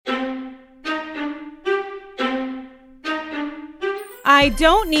I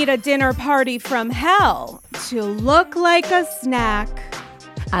don't need a dinner party from hell to look like a snack.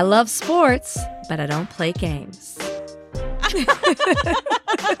 I love sports, but I don't play games.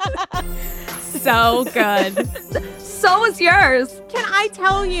 So good. So is yours. Can I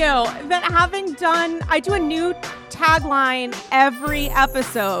tell you that I do a new tagline every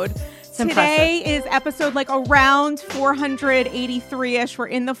episode. Today is episode like around 483-ish. We're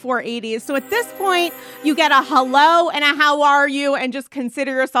in the 480s. So at this point, you get a hello and a how are you, and just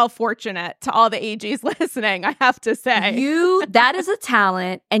consider yourself fortunate to all the AGs listening, I have to say. That is a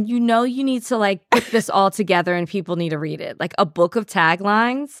talent, and you need to like put this all together and people need to read it. Like a book of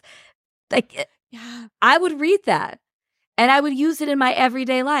taglines. Like, yeah. I would read that and I would use it in my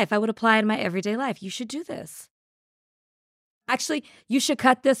everyday life. I would apply it in my everyday life. You should do this. Actually, you should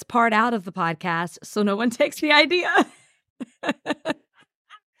cut this part out of the podcast so no one takes the idea.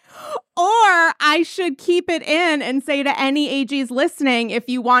 Or I should keep it in and say to any AGs listening, if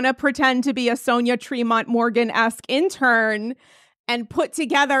you want to pretend to be a Sonia Tremont Morgan-esque intern and put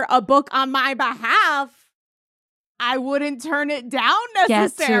together a book on my behalf, I wouldn't turn it down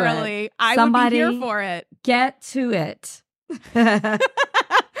necessarily. I would be here for it. Get to it.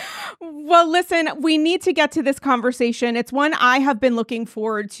 Well, listen, we need to get to this conversation. It's one I have been looking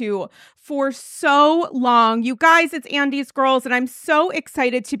forward to for so long. You guys, it's Andy's Girls, and I'm so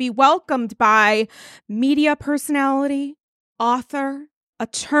excited to be welcomed by media personality, author,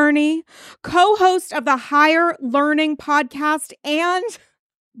 attorney, co-host of the Higher Learning podcast, and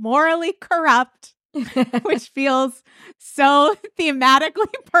morally corrupt, which feels so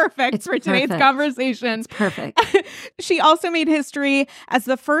thematically perfect for today's conversation. It's perfect. She also made history as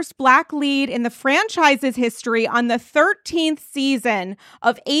the first Black lead in the franchise's history on the 13th season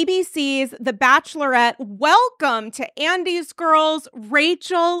of ABC's The Bachelorette. Welcome to Andy's Girls,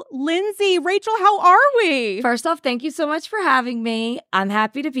 Rachel Lindsay. Rachel, how are we? First off, thank you so much for having me. I'm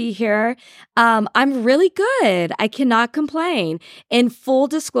happy to be here. I'm really good. I cannot complain. In full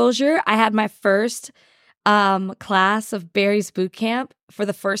disclosure, I had my first class of Barry's boot camp for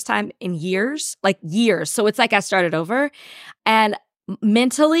the first time in years. So it's like I started over, and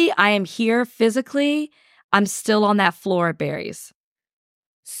mentally I am here. Physically, I'm still on that floor at Barry's.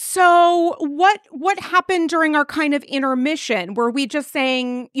 So what happened during our kind of intermission? Were we just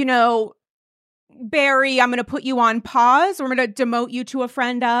saying, Barry, I'm going to put you on pause, or I'm going to demote you to a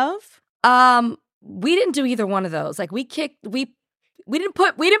friend of? We didn't do either one of those. Like we didn't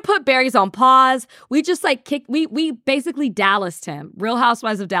put Barry's on pause. We just we basically Dallas'd him. Real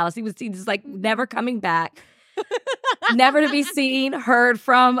Housewives of Dallas. He was just like never coming back. Never to be seen, heard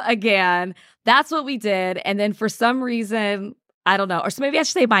from again. That's what we did. And then for some reason, I don't know, or so maybe I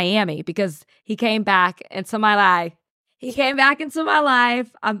should say Miami, because he came back into my life. It's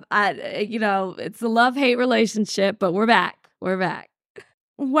a love-hate relationship, but we're back.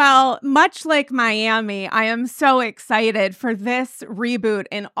 Well, much like Miami, I am so excited for this reboot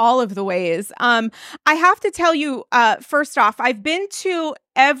in all of the ways. I have to tell you, first off, I've been to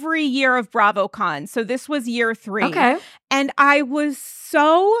every year of BravoCon. So this was year 3. Okay. And I was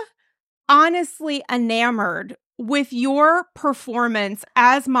so honestly enamored with your performance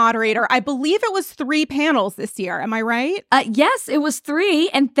as moderator. I believe it was 3 panels this year. Am I right? Yes, it was 3.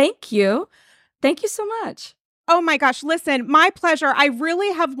 And thank you. Thank you so much. Oh my gosh, listen, my pleasure. I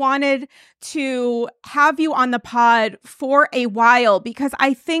really have wanted to have you on the pod for a while, because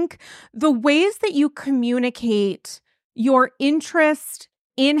I think the ways that you communicate your interest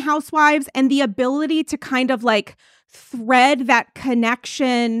in Housewives and the ability to kind of like thread that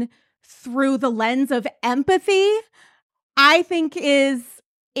connection through the lens of empathy, I think is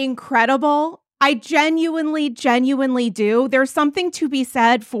incredible. I genuinely do. There's something to be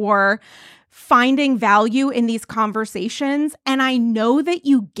said for finding value in these conversations. And I know that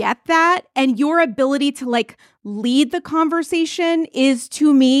you get that, and your ability to like lead the conversation is,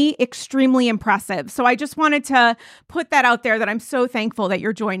 to me, extremely impressive. So I just wanted to put that out there, that I'm so thankful that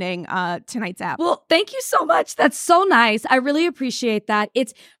you're joining tonight's app. Well, thank you so much. That's so nice. I really appreciate that.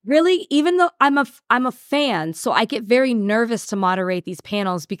 It's really, even though I'm a fan, so I get very nervous to moderate these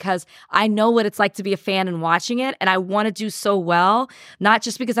panels, because I know what it's like to be a fan and watching it, and I want to do so well, not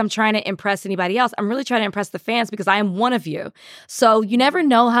just because I'm trying to impress anybody else. I'm really trying to impress the fans, because I am one of you. So you never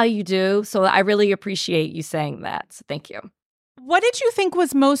know how you do. So I really appreciate you saying that. So thank you. What did you think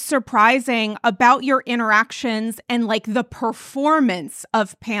was most surprising about your interactions and like the performance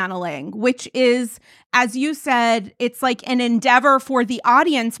of paneling, which is, as you said, it's like an endeavor for the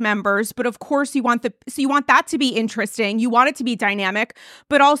audience members, but of course you want that to be interesting. You want it to be dynamic,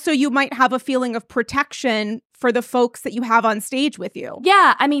 but also you might have a feeling of protection for the folks that you have on stage with you.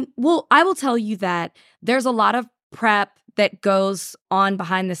 Yeah, I mean, well, I will tell you that there's a lot of prep that goes on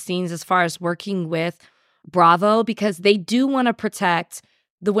behind the scenes as far as working with Bravo, because they do want to protect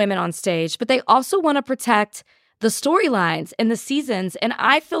the women on stage, but they also want to protect the storylines and the seasons. And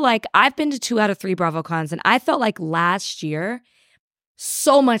I feel like I've been to 2 out of 3 BravoCons, and I felt like last year,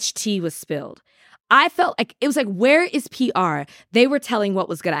 so much tea was spilled. I felt like it was like, where is PR? They were telling what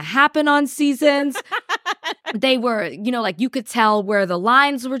was going to happen on seasons. They were, like you could tell where the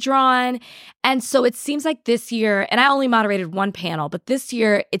lines were drawn. And so it seems like this year, and I only moderated one panel, but this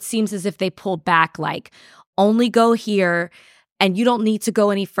year it seems as if they pulled back, like only go here and you don't need to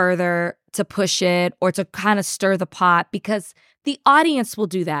go any further to push it or to kind of stir the pot, because the audience will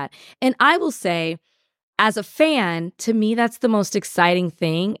do that. And I will say, as a fan, to me, that's the most exciting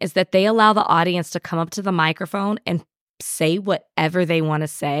thing, is that they allow the audience to come up to the microphone and say whatever they want to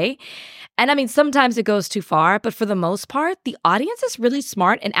say. And I mean, sometimes it goes too far, but for the most part, the audience is really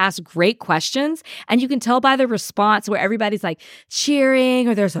smart and asks great questions. And you can tell by the response where everybody's like cheering,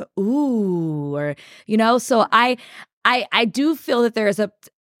 or there's a ooh, or, so I do feel that there is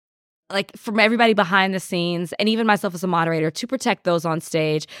like from everybody behind the scenes, and even myself as a moderator, to protect those on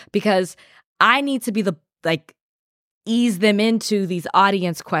stage, because I need to be ease them into these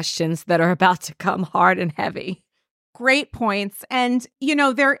audience questions that are about to come hard and heavy. Great points. And,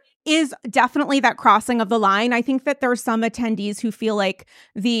 there is definitely that crossing of the line. I think that there are some attendees who feel like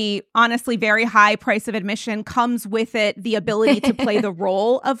the honestly very high price of admission comes with it the ability to play the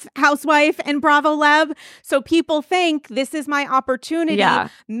role of housewife and Bravo Lab. So people think this is my opportunity,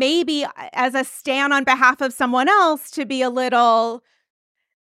 maybe as a stand on behalf of someone else, to be a little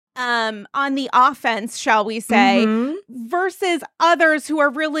on the offense, shall we say, versus others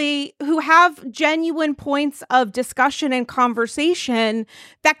who have genuine points of discussion and conversation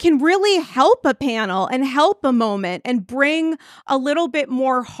that can really help a panel and help a moment and bring a little bit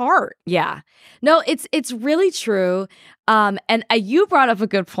more heart. Yeah. No, it's really true. And you brought up a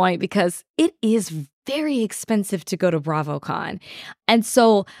good point, because it is very expensive to go to BravoCon. And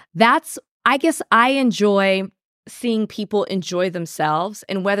so I guess I enjoy seeing people enjoy themselves,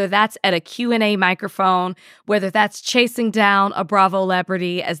 and whether that's at a Q&A microphone, whether that's chasing down a Bravo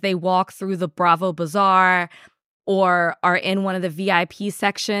celebrity as they walk through the Bravo Bazaar or are in one of the VIP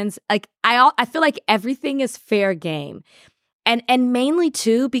sections, like I feel like everything is fair game. And mainly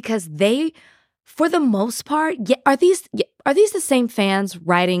too, because they, for the most part, are these the same fans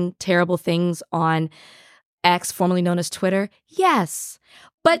writing terrible things on X, formerly known as Twitter? Yes.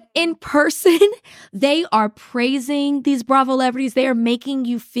 But in person, they are praising these Bravo celebrities. They are making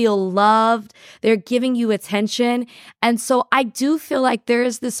you feel loved. They're giving you attention. And so I do feel like there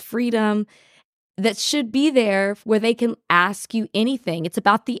is this freedom that should be there where they can ask you anything. It's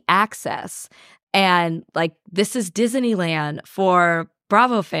about the access. And like, this is Disneyland for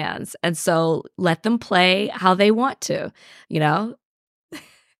Bravo fans. And so let them play how they want to, You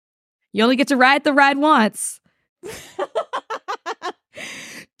only get to ride the ride once.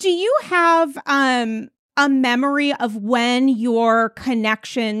 Do you have a memory of when your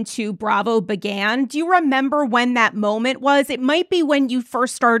connection to Bravo began? Do you remember when that moment was? It might be when you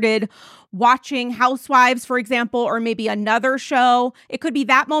first started watching Housewives, for example, or maybe another show. It could be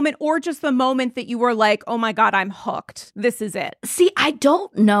that moment, or just the moment that you were like, oh my God, I'm hooked. This is it. See, I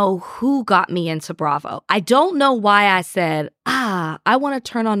don't know who got me into Bravo. I don't know why I said, I want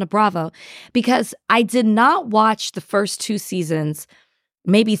to turn on to Bravo, because I did not watch the first 2 seasons,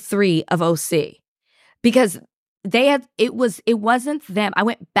 maybe 3 of OC, because it wasn't them. I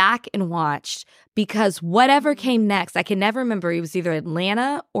went back and watched, because whatever came next, I can never remember. It was either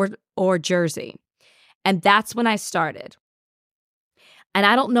Atlanta or Jersey. And that's when I started. And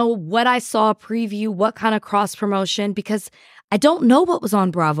I don't know what I saw a preview, what kind of cross promotion, because I don't know what was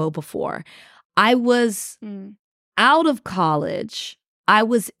on Bravo before. I was out of college. I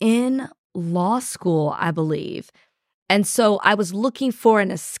was in law school, I believe. And so I was looking for an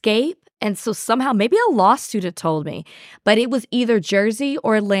escape. And so somehow, maybe a law student told me, but it was either Jersey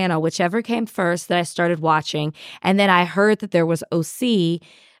or Atlanta, whichever came first, that I started watching. And then I heard that there was OC,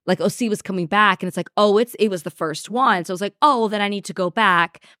 like OC was coming back, and it's like, it was the first one. So I was like, then I need to go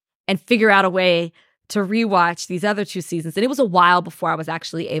back and figure out a way to rewatch these other 2 seasons. And it was a while before I was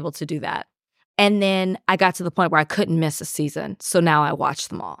actually able to do that. And then I got to the point where I couldn't miss a season. So now I watch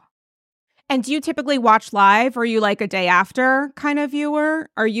them all. And do you typically watch live? Or are you like a day after kind of viewer?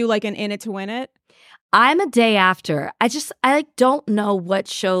 Are you like an in it to win it? I'm a day after. I don't know what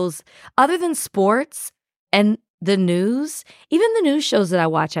shows, other than sports and the news. Even the news shows that I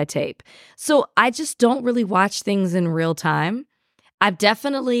watch, I tape. So I just don't really watch things in real time. I'm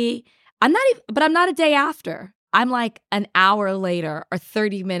not a day after. I'm like an hour later or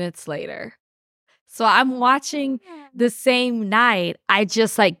 30 minutes later. So I'm watching the same night. I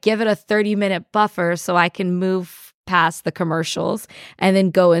just like give it a 30-minute buffer so I can move past the commercials and then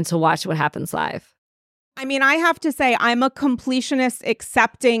go into watch what happens live. I mean, I have to say, I'm a completionist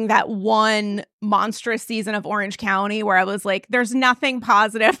accepting that one monstrous season of Orange County where I was like, there's nothing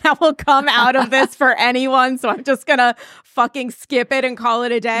positive that will come out of this for anyone. So I'm just going to fucking skip it and call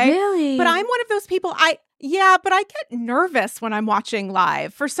it a day. Really? But I'm one of those people, but I get nervous when I'm watching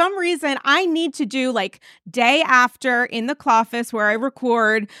live. For some reason, I need to do like day after in the cloffice where I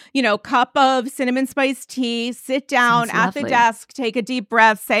record, cup of cinnamon spice tea, sit down Sounds at the lovely. desk, take a deep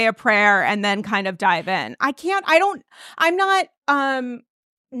breath, say a prayer, and then kind of dive in. I'm not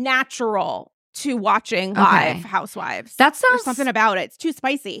natural to watching live Housewives. That sounds There's something about it. It's too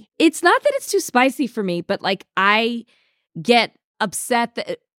spicy. It's not that it's too spicy for me, but like I get upset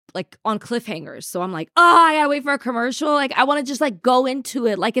that like on cliffhangers. So I'm like, I gotta wait for a commercial. Like I want to just like go into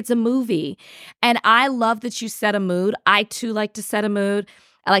it like it's a movie. And I love that you set a mood. I too like to set a mood.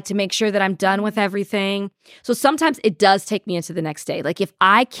 I like to make sure that I'm done with everything. So sometimes it does take me into the next day. Like if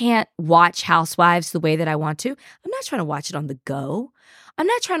I can't watch Housewives the way that I want to, I'm not trying to watch it on the go. I'm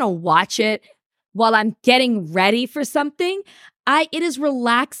not trying to watch it while I'm getting ready for something. It is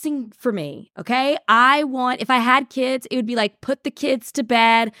relaxing for me, okay? If I had kids, it would be like put the kids to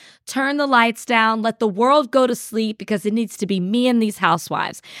bed, turn the lights down, let the world go to sleep because it needs to be me and these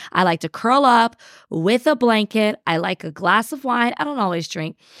housewives. I like to curl up with a blanket. I like a glass of wine. I don't always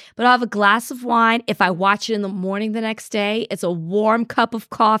drink, but I'll have a glass of wine. If I watch it in the morning the next day, it's a warm cup of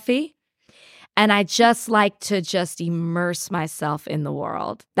coffee. And I just like to just immerse myself in the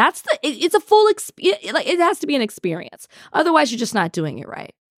world. It's a full experience. It has to be an experience. Otherwise, you're just not doing it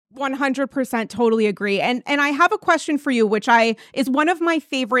right. 100% totally agree. And I have a question for you, which is one of my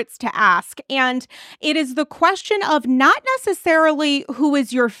favorites to ask. And it is the question of not necessarily who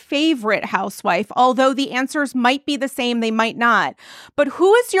is your favorite housewife, although the answers might be the same, they might not. But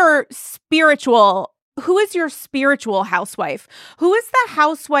who is your spiritual housewife? Who is the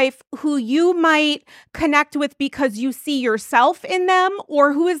housewife who you might connect with because you see yourself in them?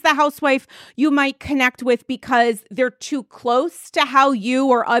 Or who is the housewife you might connect with because they're too close to how you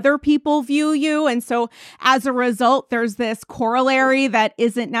or other people view you? And so as a result, there's this corollary that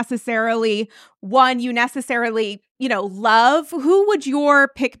isn't necessarily one you necessarily, love. Who would your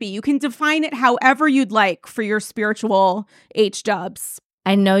pick be? You can define it however you'd like for your spiritual H-dubs.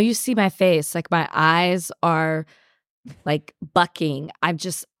 I know you see my face, like my eyes are like bucking.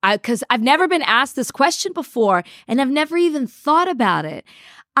 Because I've never been asked this question before and I've never even thought about it.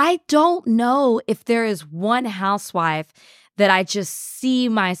 I don't know if there is one housewife that I just see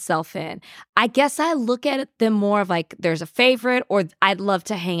myself in. I guess I look at them more of like there's a favorite or I'd love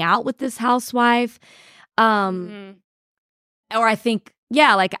to hang out with this housewife. Or I think,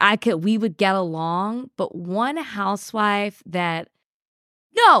 like we would get along. But one housewife that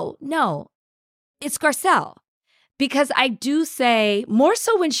No, it's Garcelle. Because I do say, more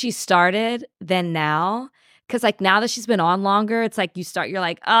so when she started than now, because like now that she's been on longer, it's like you're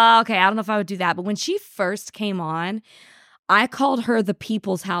like, oh, okay, I don't know if I would do that. But when she first came on, I called her the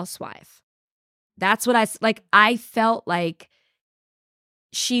people's housewife. That's what I felt like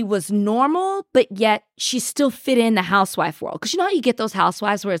she was normal, but yet she still fit in the housewife world. Because you know how you get those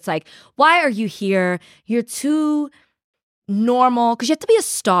housewives where it's like, why are you here? You're too normal, because you have to be a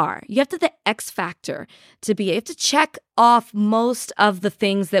star. You have to the X factor you have to check off most of the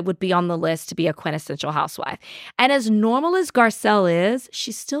things that would be on the list to be a quintessential housewife. And as normal as Garcelle is,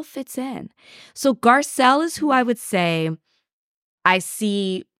 she still fits in. So Garcelle is who I would say I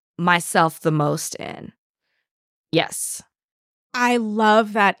see myself the most in. Yes. I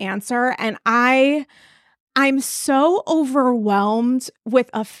love that answer. And I'm so overwhelmed with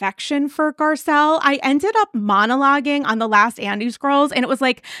affection for Garcelle. I ended up monologuing on the last Andy's Girls, and it was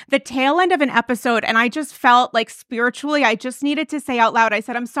like the tail end of an episode, and I just felt like spiritually, I just needed to say out loud, I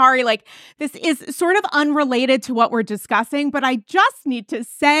said, I'm sorry, like this is sort of unrelated to what we're discussing, but I just need to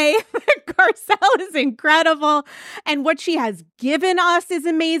say that Garcelle is incredible, and what she has given us is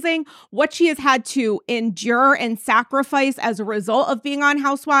amazing. What she has had to endure and sacrifice as a result of being on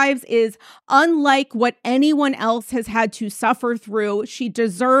Housewives is unlike what anyone else has had to suffer through. She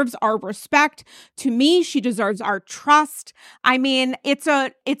deserves our respect. To me, she deserves our trust. I mean, it's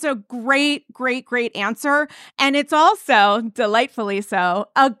a great, great, great answer. And it's also, delightfully so,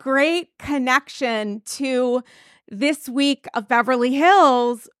 a great connection to this week of Beverly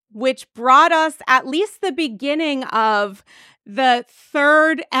Hills, which brought us at least the beginning of the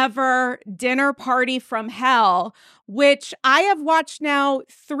third ever Dinner Party from Hell, which I have watched now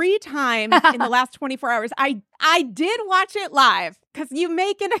 3 times in the last 24 hours. I did watch it live because you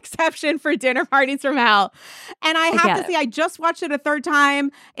make an exception for Dinner Parties from Hell. And I have to say, I just watched it a third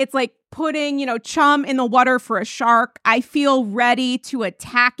time. It's like putting, chum in the water for a shark. I feel ready to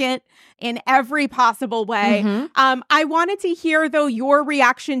attack it in every possible way. I wanted to hear, though, your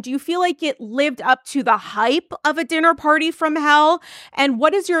reaction. Do you feel like it lived up to the hype of a Dinner Party from Hell? And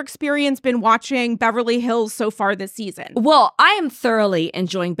what has your experience been watching Beverly Hills so far this season? Well, I am thoroughly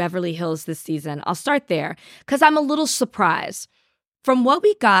enjoying Beverly Hills this season. I'll start there because I'm a little surprised. From what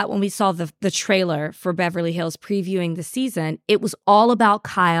we got when we saw the trailer for Beverly Hills previewing the season, it was all about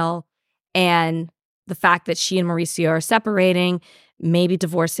Kyle and the fact that she and Mauricio are separating, maybe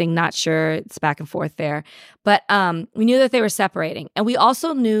divorcing, not sure. It's back and forth there. But we knew that they were separating. And we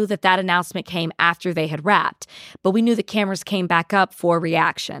also knew that announcement came after they had wrapped. But we knew the cameras came back up for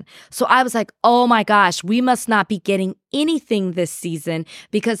reaction. So I was like, oh my gosh, we must not be getting anything this season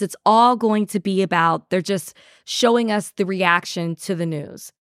because it's all going to be about, they're just showing us the reaction to the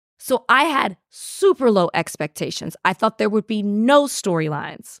news. So I had super low expectations. I thought there would be no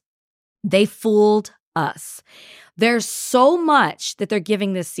storylines. They fooled us. There's so much that they're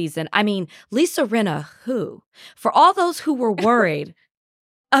giving this season. I mean, Lisa Rinna, who? For all those who were worried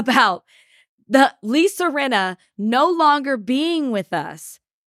about the Lisa Rinna no longer being with us,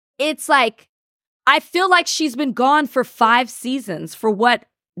 it's like, I feel like she's been gone for 5 seasons for what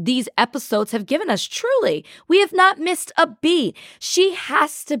these episodes have given us. Truly, we have not missed a beat. She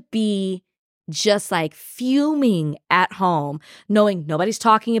has to be just like fuming at home, knowing nobody's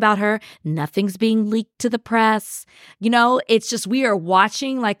talking about her, nothing's being leaked to the press. It's just we are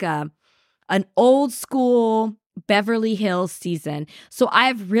watching like an old school Beverly Hills season. So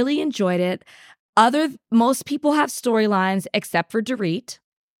I've really enjoyed it. Most people have storylines except for Dorit,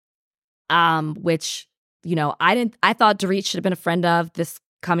 which I thought Dorit should have been a friend of this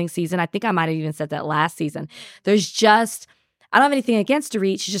coming season. I think I might have even said that last season. I don't have anything against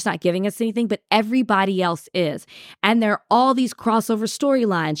Dorit. She's just not giving us anything, but everybody else is. And there are all these crossover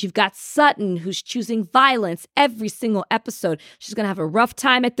storylines. You've got Sutton, who's choosing violence every single episode. She's going to have a rough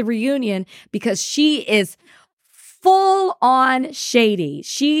time at the reunion because she is full on shady.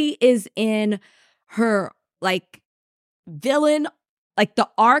 She is in her, villain, the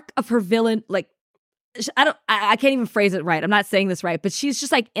arc of her villain, I can't even phrase it right. I'm not saying this right, but she's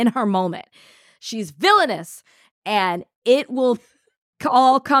just in her moment. She's villainous. And it will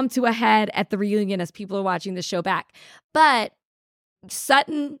all come to a head at the reunion as people are watching the show back. But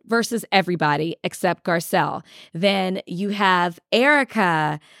Sutton versus everybody except Garcelle. Then you have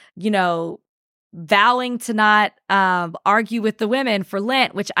Erica, vowing to not argue with the women for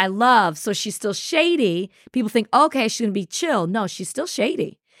Lent, which I love. So she's still shady. People think, okay, she's going to be chill. No, she's still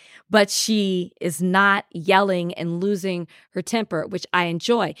shady. But she is not yelling and losing her temper, which I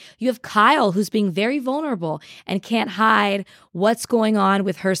enjoy. You have Kyle, who's being very vulnerable and can't hide what's going on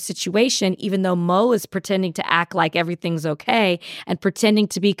with her situation, even though Mo is pretending to act like everything's okay and pretending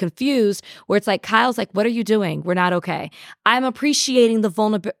to be confused, where it's like, Kyle's like, what are you doing? We're not okay. I'm appreciating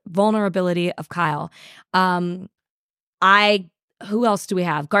the vulnerability of Kyle. Who else do we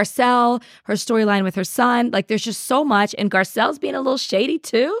have? Garcelle, her storyline with her son. There's just so much. And Garcelle's being a little shady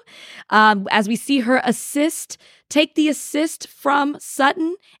too. As we see her take the assist from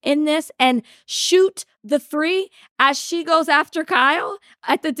Sutton in this and shoot the 3 as she goes after Kyle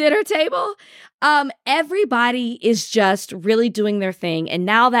at the dinner table. Everybody is just really doing their thing. And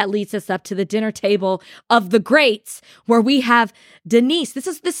now that leads us up to the dinner table of the greats, where we have Denise. This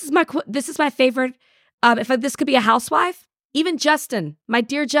is my favorite. If this could be a housewife. Even Justin, my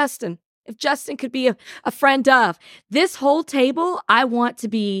dear Justin, if Justin could be a friend of this whole table, I want to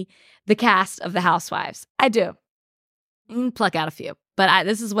be the cast of the Housewives. I do. Pluck out a few, but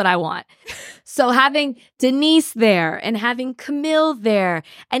this is what I want. So having Denise there and having Camille there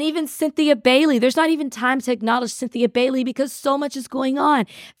and even Cynthia Bailey. There's not even time to acknowledge Cynthia Bailey because so much is going on.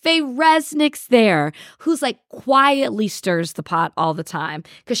 Faye Resnick's there, who's quietly stirs the pot all the time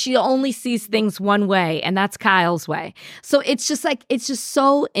because she only sees things one way, and that's Kyle's way. So it's just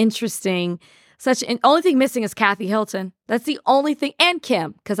so interesting. Only thing missing is Kathy Hilton. That's the only thing, and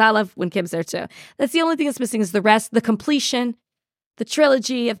Kim, because I love when Kim's there too. That's the only thing that's missing is the rest, the completion, the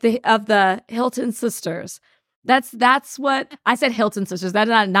trilogy of the Hilton sisters. That's what I said. Hilton sisters.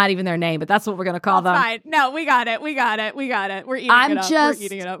 That's not even their name, but that's what we're gonna call them. Fine. No, we got it. We're eating it up. We're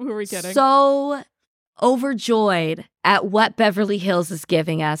eating it up. Who are we kidding? So overjoyed at what Beverly Hills is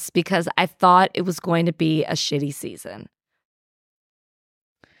giving us because I thought it was going to be a shitty season.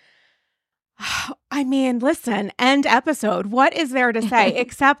 I mean, listen, end episode. What is there to say?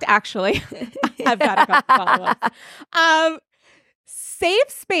 Except, actually, I've got a couple follow-ups. Safe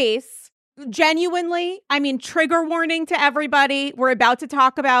space, genuinely. I mean, trigger warning to everybody. We're about to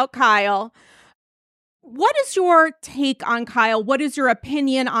talk about Kyle. What is your take on Kyle? What is your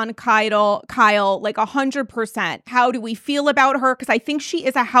opinion on Kyle? Like 100%. How do we feel about her? Because I think she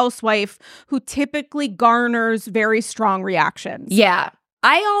is a housewife who typically garners very strong reactions. Yeah.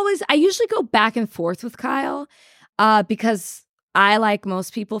 I usually go back and forth with Kyle because I, like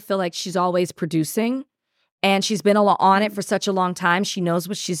most people, feel like she's always producing. And she's been on it for such a long time. She knows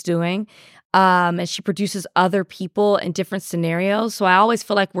what she's doing. And she produces other people in different scenarios. So I always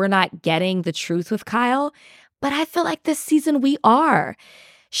feel like we're not getting the truth with Kyle. But I feel like this season we are.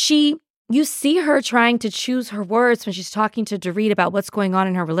 You see her trying to choose her words when she's talking to Dorit about what's going on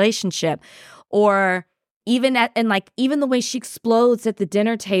in her relationship. Or even the way she explodes at the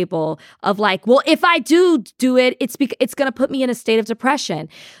dinner table of like, well, if I do it, it's going to put me in a state of depression.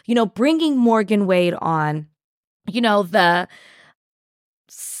 You know, bringing Morgan Wade on. You know,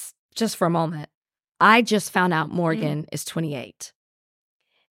 just for a moment, I just found out Morgan is 28.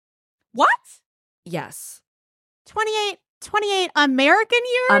 What? Yes. 28 American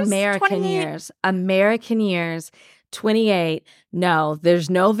years? American years, 28. No,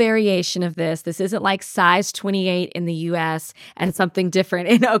 there's no variation of this. This isn't like size 28 in the US and something different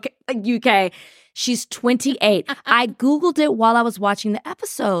in UK. She's 28. I Googled it while I was watching the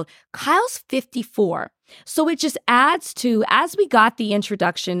episode. Kyle's 54. So it just adds to, as we got the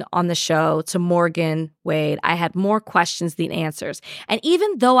introduction on the show to Morgan Wade, I had more questions than answers. And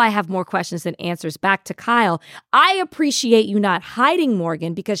even though I have more questions than answers back to Kyle, I appreciate you not hiding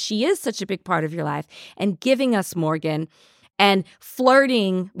Morgan because she is such a big part of your life and giving us Morgan and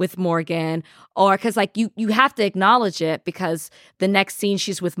flirting with Morgan, or because like you have to acknowledge it because the next scene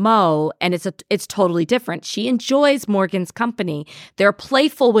she's with Mo and it's totally different. She enjoys Morgan's company. They're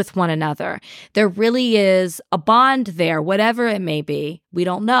playful with one another. There really is a bond there, whatever it may be. We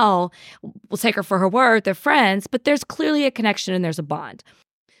don't know. We'll take her for her word. They're friends, but there's clearly a connection and there's a bond.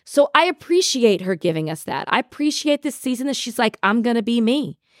 So I appreciate her giving us that. I appreciate this season that she's like, I'm going to be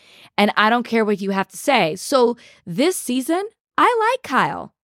me. And I don't care what you have to say. So this season, I like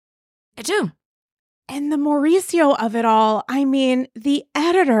Kyle. I do. And the Mauricio of it all, I mean, the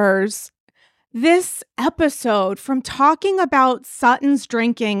editors, this episode, from talking about Sutton's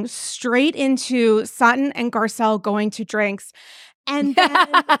drinking straight into Sutton and Garcelle going to drinks. And then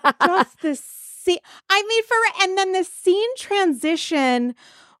just the scene, and then the scene transition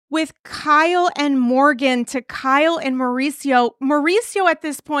with Kyle and Morgan to Kyle and Mauricio. Mauricio at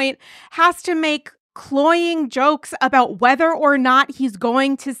this point has to make cloying jokes about whether or not he's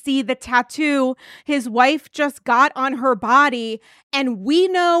going to see the tattoo his wife just got on her body. And we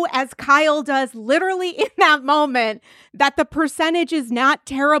know, as Kyle does literally in that moment, that the percentage is not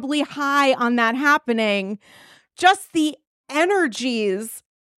terribly high on that happening. Just the energies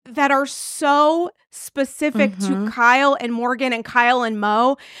that are so specific to Kyle and Morgan and Kyle and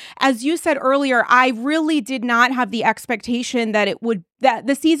Mo. As you said earlier, I really did not have the expectation that that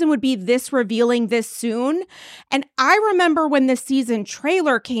the season would be this revealing this soon. And I remember when the season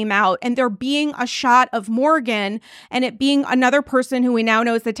trailer came out and there being a shot of Morgan and it being another person who we now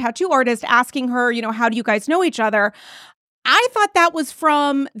know is the tattoo artist asking her, you know, how do you guys know each other? I thought that was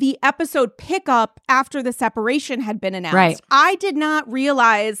from the episode pickup after the separation had been announced. Right. I did not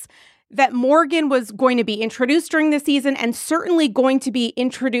realize that Morgan was going to be introduced during the season and certainly going to be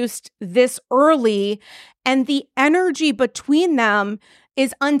introduced this early. And the energy between them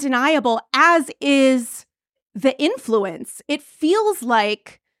is undeniable, as is the influence. It feels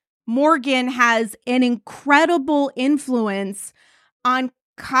like Morgan has an incredible influence on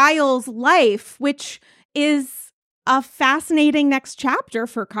Kyle's life, which is a fascinating next chapter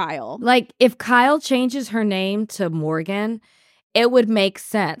for Kyle. Like, if Kyle changes her name to Morgan, it would make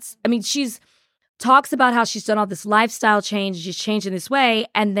sense. I mean, she's talks about how she's done all this lifestyle change, she's changing this way,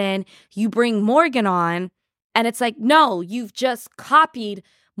 and then you bring Morgan on, and it's like, no, you've just copied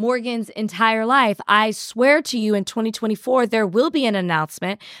Morgan's entire life. I swear to you, in 2024, there will be an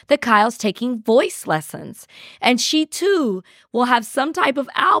announcement that Kyle's taking voice lessons. And she, too, will have some type of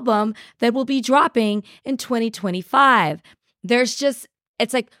album that will be dropping in 2025.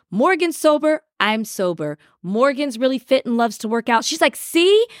 It's like, Morgan's sober, I'm sober. Morgan's really fit and loves to work out. She's like,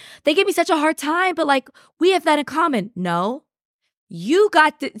 see, they gave me such a hard time, but like, we have that in common. No, you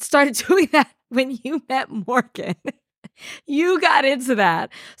started doing that when you met Morgan. You got into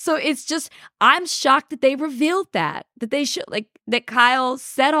that. So it's just, I'm shocked that they revealed that they should, like, that Kyle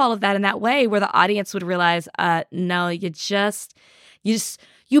said all of that in that way where the audience would realize, no,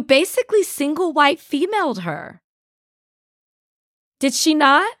 you You basically single white femaled her. Did she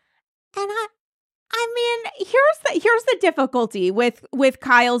not? And I mean, here's the difficulty with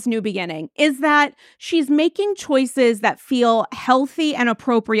Kyle's new beginning is that she's making choices that feel healthy and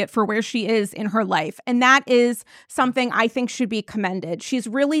appropriate for where she is in her life. And that is something I think should be commended. She's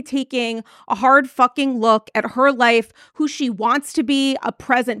really taking a hard fucking look at her life, who she wants to be a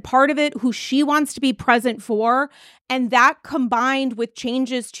present part of it, who she wants to be present for. And that combined with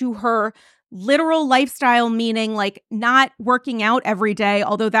changes to her literal lifestyle, meaning like not working out every day,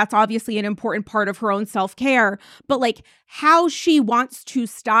 although that's obviously an important part of her own self-care, but like how she wants to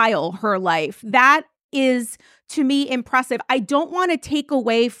style her life. That is, to me, impressive. I don't want to take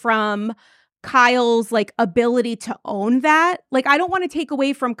away from Kyle's like ability to own that. Like, I don't want to take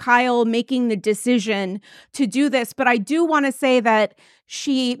away from Kyle making the decision to do this, but I do want to say that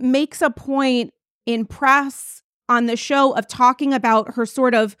she makes a point in press on the show of talking about her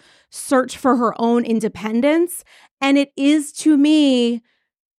sort of search for her own independence. And it is, to me,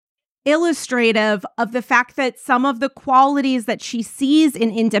 illustrative of the fact that some of the qualities that she sees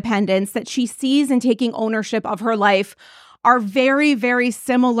in independence, that she sees in taking ownership of her life, are very, very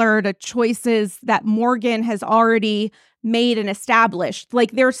similar to choices that Morgan has already made and established.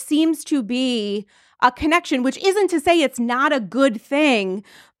 Like, there seems to be a connection, which isn't to say it's not a good thing,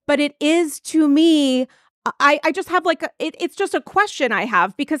 but it is, to me, I just have like, it's just a question I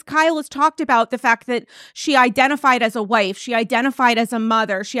have, because Kyle has talked about the fact that she identified as a wife, she identified as a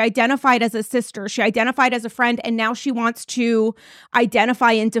mother, she identified as a sister, she identified as a friend, and now she wants to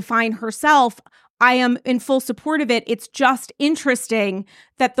identify and define herself. I am in full support of it. It's just interesting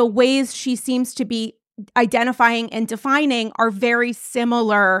that the ways she seems to be identifying and defining are very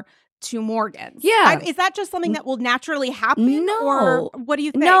similar to Morgan's. Yeah. Is that just something that will naturally happen? No. Or what do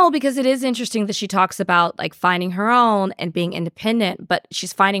you think? No, because it is interesting that she talks about like finding her own and being independent, but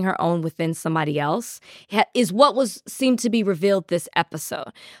she's finding her own within somebody else, is what seemed to be revealed this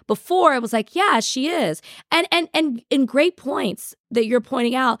episode. Before, it was like, yeah, she is. And in great points that you're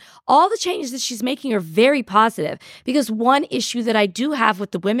pointing out, all the changes that she's making are very positive, because one issue that I do have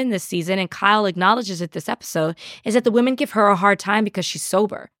with the women this season, and Kyle acknowledges it this episode, is that the women give her a hard time because she's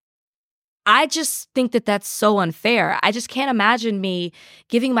sober. I just think that that's so unfair. I just can't imagine me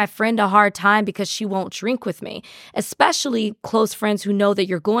giving my friend a hard time because she won't drink with me, especially close friends who know that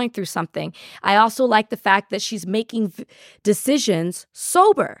you're going through something. I also like the fact that she's making decisions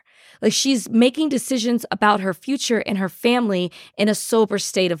sober. Like, she's making decisions about her future and her family in a sober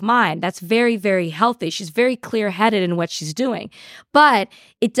state of mind. That's very, very healthy. She's very clear-headed in what she's doing. But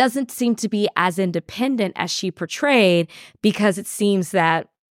it doesn't seem to be as independent as she portrayed, because it seems that,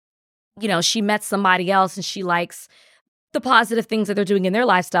 you know, she met somebody else and she likes the positive things that they're doing in their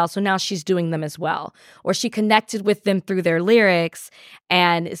lifestyle, so now she's doing them as well. Or she connected with them through their lyrics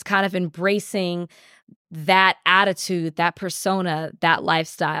and is kind of embracing that attitude, that persona, that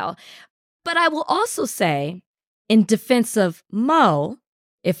lifestyle. But I will also say, in defense of Mo,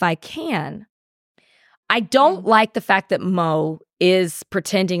 if I can, I don't like the fact that Mo is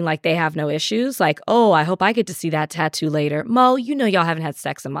pretending like they have no issues. Like, oh, I hope I get to see that tattoo later. Mo, you know y'all haven't had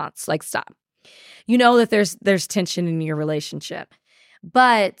sex in months. Like, stop. You know that there's tension in your relationship.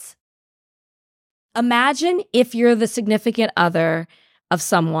 But imagine if you're the significant other of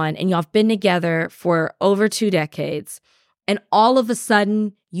someone and y'all have been together for over 2 decades, and all of a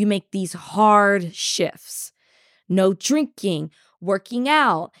sudden you make these hard shifts. No drinking, working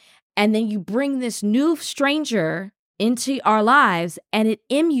out, and then you bring this new stranger into our lives, and it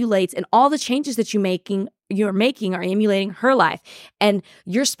emulates, and all the changes that you're making are emulating her life, and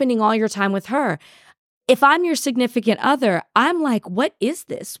you're spending all your time with her. If I'm your significant other, I'm like, what is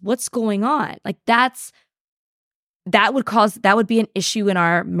this? What's going on? Like, that would be an issue in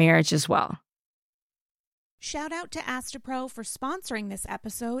our marriage as well. Shout out to Astapro for sponsoring this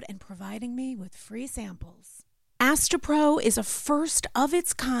episode and providing me with free samples. Astapro is a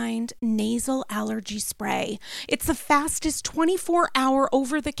first-of-its-kind nasal allergy spray. It's the fastest 24-hour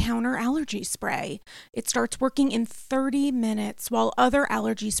over-the-counter allergy spray. It starts working in 30 minutes, while other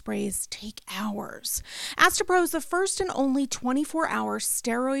allergy sprays take hours. Astapro is the first and only 24-hour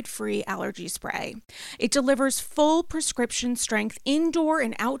steroid-free allergy spray. It delivers full prescription-strength indoor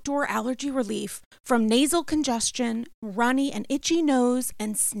and outdoor allergy relief from nasal congestion, runny and itchy nose,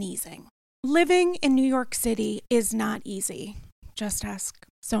 and sneezing. Living in New York City is not easy. Just ask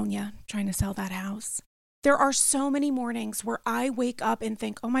Sonia trying to sell that house. There are so many mornings where I wake up and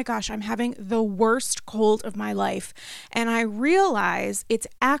think, oh my gosh, I'm having the worst cold of my life. And I realize it's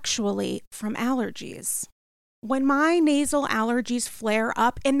actually from allergies. When my nasal allergies flare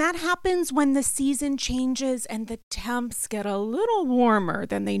up, and that happens when the season changes and the temps get a little warmer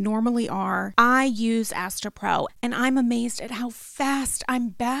than they normally are, I use Astapro, and I'm amazed at how fast I'm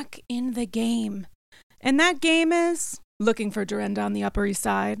back in the game. And that game is looking for Dorinda on the Upper East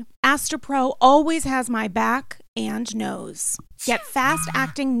Side. Astapro always has my back and nose. Get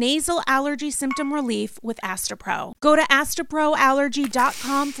fast-acting nasal allergy symptom relief with Astapro. Go to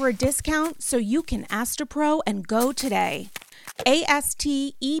astaproallergy.com for a discount so you can Astapro and go today.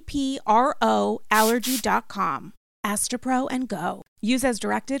 ASTEPRO allergy.com. Astapro and go. Use as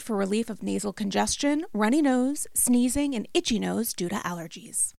directed for relief of nasal congestion, runny nose, sneezing, and itchy nose due to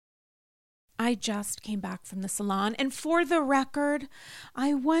allergies. I just came back from the salon, and for the record,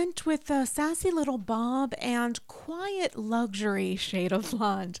 I went with a sassy little bob and quiet luxury shade of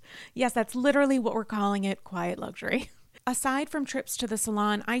blonde. Yes, that's literally what we're calling it, quiet luxury. Aside from trips to the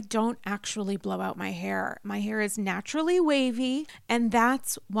salon, I don't actually blow out my hair. My hair is naturally wavy, and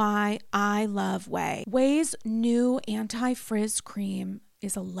that's why I love Ouai. Ouai's new anti-frizz cream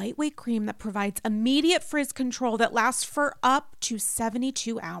is a lightweight cream that provides immediate frizz control that lasts for up to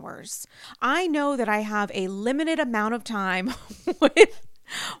 72 hours. I know that I have a limited amount of time with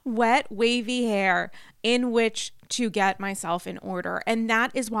wet, wavy hair in which to get myself in order. And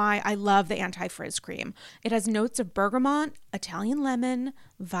that is why I love the anti-frizz cream. It has notes of bergamot, Italian lemon,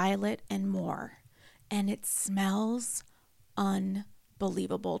 violet, and more. And it smells unbelievable.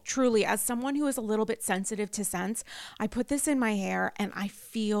 Truly, as someone who is a little bit sensitive to scents, I put this in my hair and I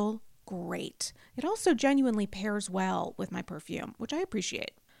feel great. It also genuinely pairs well with my perfume, which I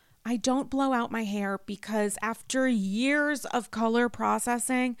appreciate. I don't blow out my hair because after years of color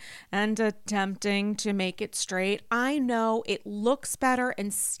processing and attempting to make it straight, I know it looks better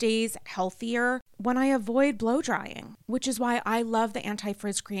and stays healthier when I avoid blow drying, which is why I love the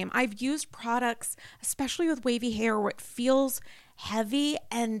anti-frizz cream. I've used products, especially with wavy hair, where it feels heavy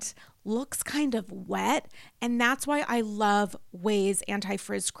and looks kind of wet, and that's why I love Ouai's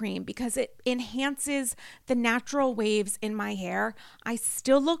anti-frizz cream, because it enhances the natural waves in my hair. I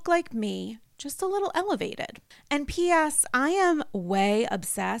still look like me, just a little elevated. And P.S., I am Ouai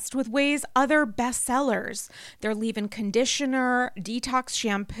obsessed with Ouai's other bestsellers. Their leave-in conditioner, detox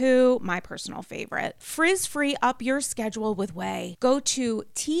shampoo, my personal favorite. Frizz-free up your schedule with Ouai. Go to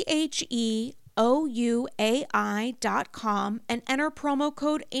TheOuai.com and enter promo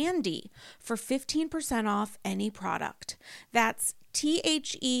code Andy for 15% off any product. That's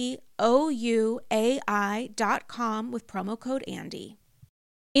TheOuai.com with promo code Andy.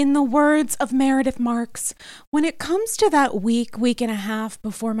 In the words of Meredith Marks, when it comes to that week and a half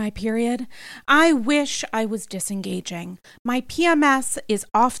before my period, I wish I was disengaging. My PMS is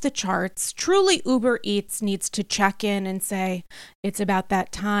off the charts. Truly, Uber Eats needs to check in and say, it's about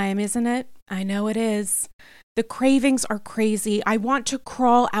that time, isn't it? I know it is. The cravings are crazy. I want to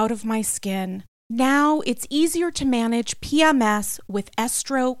crawl out of my skin. Now it's easier to manage PMS with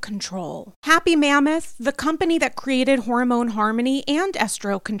Estro Control. Happy Mammoth, the company that created Hormone Harmony and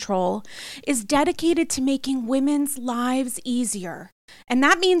Estro Control, is dedicated to making women's lives easier. And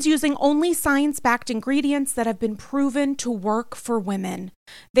that means using only science-backed ingredients that have been proven to work for women.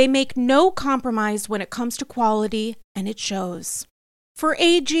 They make no compromise when it comes to quality, and it shows. For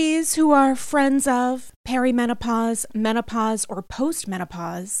AGs who are friends of perimenopause, menopause, or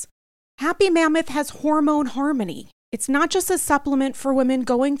postmenopause, Happy Mammoth has Hormone Harmony. It's not just a supplement for women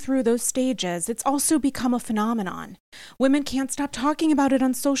going through those stages, it's also become a phenomenon. Women can't stop talking about it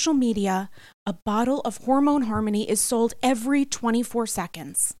on social media. A bottle of Hormone Harmony is sold every 24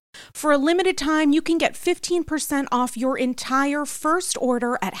 seconds. For a limited time, you can get 15% off your entire first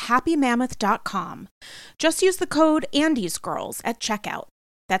order at happymammoth.com. Just use the code AndysGirls at checkout.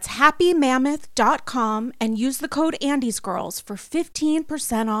 That's happymammoth.com and use the code AndysGirls for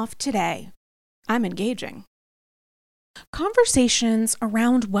 15% off today. I'm engaging. Conversations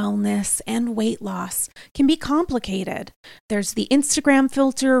around wellness and weight loss can be complicated. There's the Instagram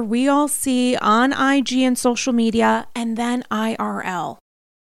filter we all see on IG and social media, and then IRL.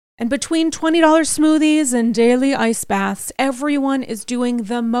 And between $20 smoothies and daily ice baths, everyone is doing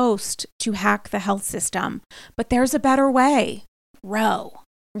the most to hack the health system. But there's a better way. Ro.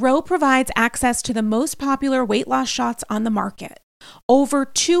 Ro provides access to the most popular weight loss shots on the market. Over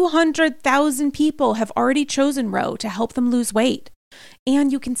 200,000 people have already chosen Ro to help them lose weight.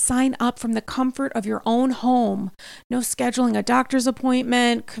 And you can sign up from the comfort of your own home. No scheduling a doctor's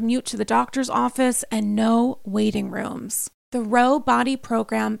appointment, commute to the doctor's office, and no waiting rooms. The Ro Body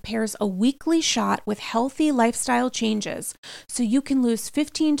Program pairs a weekly shot with healthy lifestyle changes, so you can lose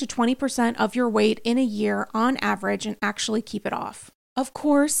 15 to 20% of your weight in a year on average and actually keep it off. Of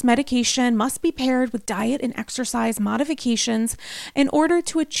course, medication must be paired with diet and exercise modifications in order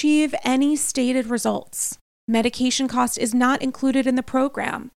to achieve any stated results. Medication cost is not included in the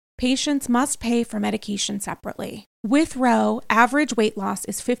program. Patients must pay for medication separately. With Ro, average weight loss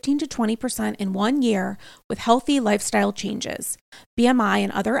is 15 to 20% in 1 year with healthy lifestyle changes. BMI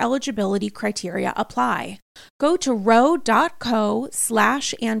and other eligibility criteria apply. Go to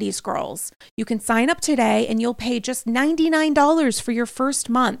ro.co/AndyScrolls. You can sign up today and you'll pay just $99 for your first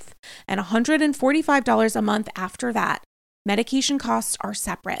month and $145 a month after that. Medication costs are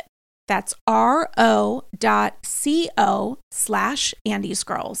separate. That's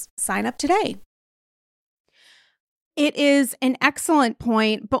ro.co/AndyScrolls. Sign up today. It is an excellent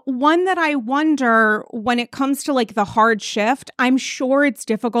point, but one that I wonder when it comes to like the hard shift. I'm sure it's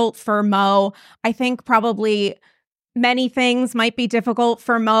difficult for Mo. I think probably many things might be difficult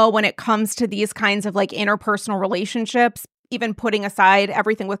for Mo when it comes to these kinds of like interpersonal relationships, even putting aside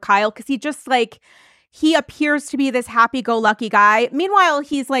everything with Kyle, because he just like, he appears to be this happy-go-lucky guy. Meanwhile,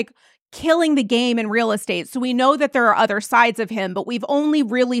 he's like killing the game in real estate. So we know that there are other sides of him, but we've only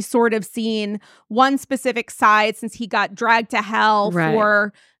really sort of seen one specific side since he got dragged to hell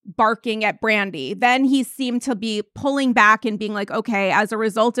for barking at Brandy. Then he seemed to be pulling back and being like, okay, as a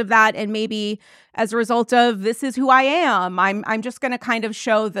result of that, and maybe as a result of this is who I am, I'm just going to kind of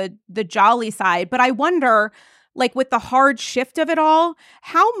show the jolly side. But I wonder, like with the hard shift of it all,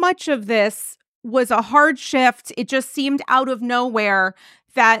 how much of this was a hard shift? It just seemed out of nowhere.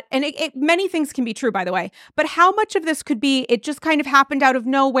 That, and many things can be true, by the way, but how much of this could be, it just kind of happened out of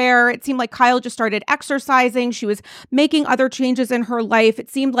nowhere. It seemed like Kyle just started exercising. She was making other changes in her life.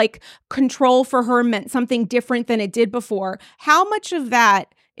 It seemed like control for her meant something different than it did before. How much of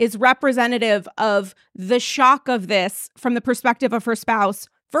that is representative of the shock of this from the perspective of her spouse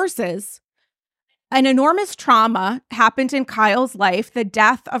versus an enormous trauma happened in Kyle's life, the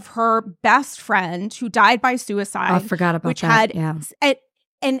death of her best friend who died by suicide. I forgot about which that. Had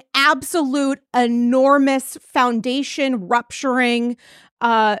an absolute enormous foundation rupturing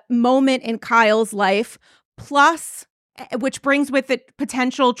moment in Kyle's life, plus which brings with it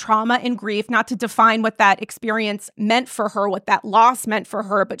potential trauma and grief, not to define what that experience meant for her, what that loss meant for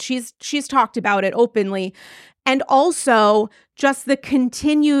her, but she's talked about it openly. And also just the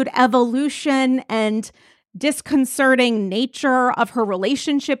continued evolution and disconcerting nature of her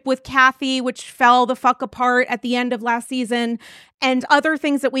relationship with Kathy, which fell the fuck apart at the end of last season, and other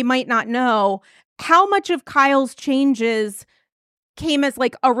things that we might not know. How much of Kyle's changes came as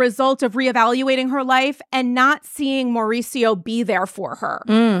like a result of reevaluating her life and not seeing Mauricio be there for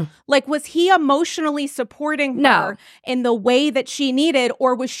her? Like, was he emotionally supporting her in the way that she needed,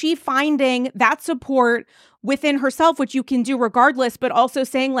 or was she finding that support within herself, which you can do regardless, but also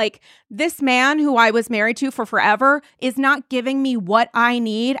saying like, this man who I was married to for forever is not giving me what I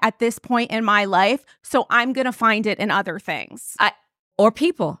need at this point in my life, so I'm going to find it in other things. Or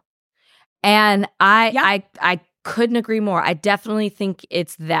people. And I couldn't agree more. I definitely think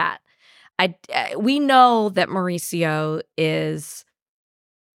it's that. We know that Mauricio is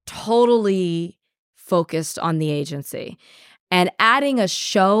totally focused on the agency. And adding a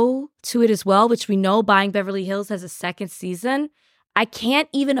show to it as well, which we know Buying Beverly Hills has a second season, I can't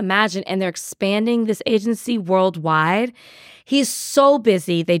even imagine. And they're expanding this agency worldwide. He's so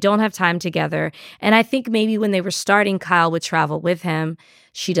busy. They don't have time together. And I think maybe when they were starting, Kyle would travel with him.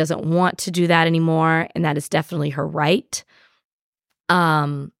 She doesn't want to do that anymore. And that is definitely her right.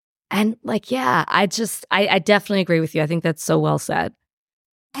 And like, yeah, I definitely agree with you. I think that's so well said.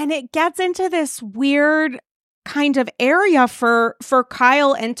 And it gets into this weird kind of area for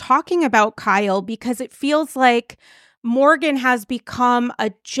Kyle and talking about Kyle, because it feels like Morgan has become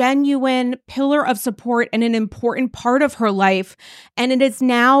a genuine pillar of support and an important part of her life. And it is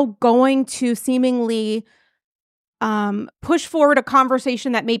now going to seemingly push forward a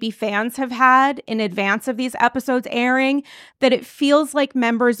conversation that maybe fans have had in advance of these episodes airing, that it feels like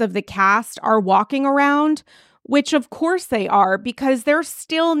members of the cast are walking around, which of course they are, because they're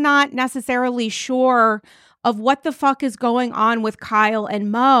still not necessarily sure of what the fuck is going on with Kyle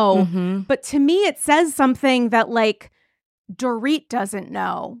and Mo. Mm-hmm. But to me, it says something that like Dorit doesn't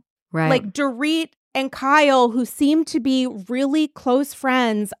know. Right. Like Dorit and Kyle, who seem to be really close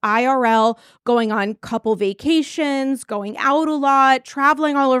friends, IRL, going on couple vacations, going out a lot,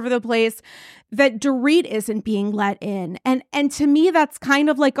 traveling all over the place, that Dorit isn't being let in. And to me, that's kind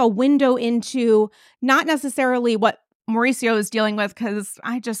of like a window into not necessarily what Mauricio is dealing with, because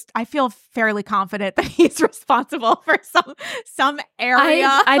I feel fairly confident that he's responsible for some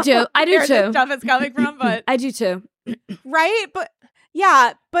area. I do where too. this stuff is coming from, but I do too. Right, but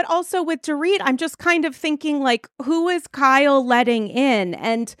Yeah, but also with Dorit, I'm just kind of thinking like, who is Kyle letting in?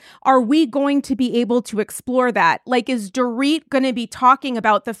 And are we going to be able to explore that? Like, is Dorit going to be talking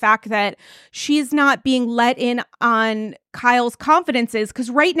about the fact that she's not being let in on Kyle's confidences? Because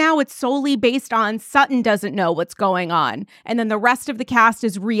right now it's solely based on Sutton doesn't know what's going on. And then the rest of the cast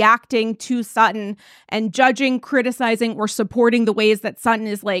is reacting to Sutton and judging, criticizing, or supporting the ways that Sutton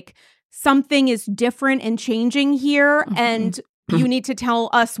is like, something is different and changing here. And you need to tell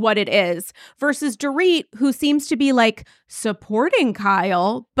us what it is, versus Dorit, who seems to be like supporting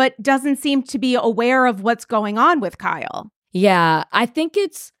Kyle, but doesn't seem to be aware of what's going on with Kyle. Yeah, I think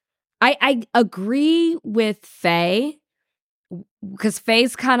I agree with Faye, because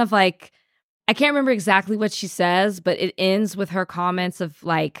Faye's kind of like, I can't remember exactly what she says, but it ends with her comments of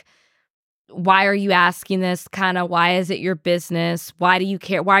like, why are you asking this? Kind of, why is it your business? Why do you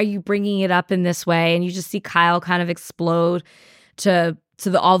care? Why are you bringing it up in this way? And you just see Kyle kind of explode to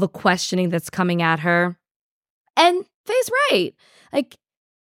all the questioning that's coming at her. And Faye's right. Like,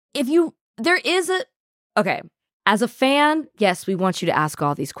 okay, as a fan, yes, we want you to ask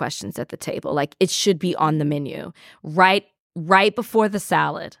all these questions at the table. Like, it should be on the menu, right before the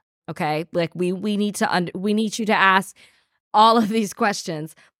salad. Okay, like we need you to ask all of these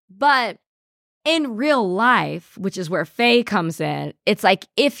questions. But in real life, which is where Faye comes in, it's like,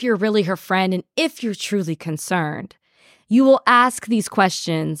 if you're really her friend and if you're truly concerned, you will ask these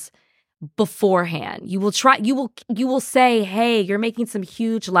questions beforehand. You will say, hey, you're making some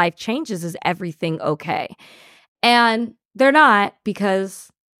huge life changes. Is everything okay? And they're not, because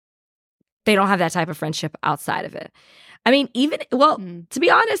they don't have that type of friendship outside of it. I mean, to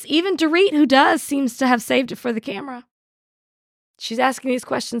be honest, even Dorit, who does, seems to have saved it for the camera. She's asking these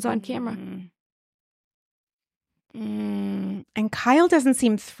questions on camera. And Kyle doesn't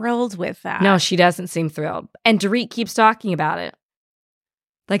seem thrilled with that. No, she doesn't seem thrilled. And Dorit keeps talking about it.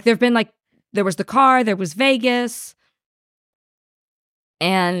 Like, there was the car, there was Vegas.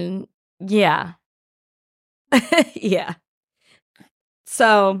 And yeah. Yeah.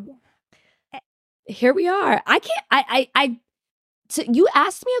 So here we are. So you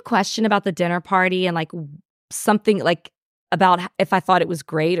asked me a question about the dinner party and like something like about if I thought it was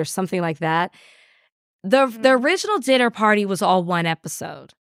great or something like that. The original dinner party was all one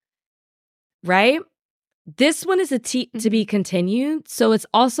episode, right? This one is to be continued. So it's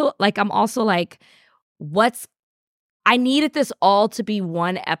also like, I'm also like, I needed this all to be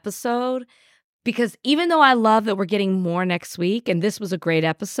one episode, because even though I love that we're getting more next week and this was a great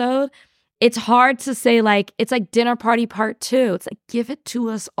episode, it's hard to say like, it's like dinner party part 2. It's like, give it to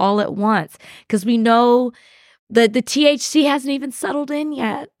us all at once, because we know the THC hasn't even settled in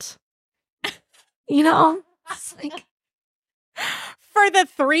yet. You know, it's like, for the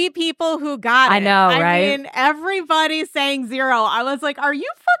 3 people who got it. I know, right? I mean, everybody's saying 0. I was like, are you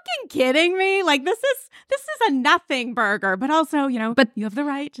fucking kidding me? Like, this is a nothing burger. But also, you know, but you have the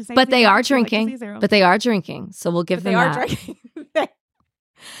right to say but 0. they are drinking. But they are drinking. So we'll give them that. They are drinking.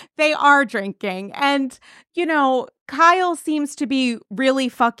 They are drinking. And, you know, Kyle seems to be really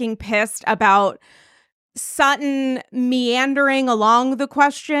fucking pissed about Sutton meandering along the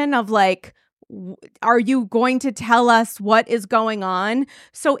question of like, are you going to tell us what is going on?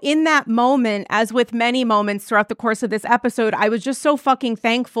 So in that moment, as with many moments throughout the course of this episode, I was just so fucking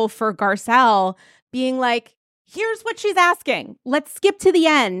thankful for Garcelle being like, here's what she's asking. Let's skip to the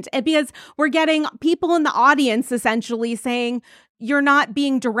end. And because we're getting people in the audience essentially saying, you're not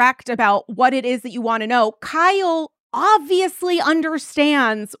being direct about what it is that you want to know. Kyle obviously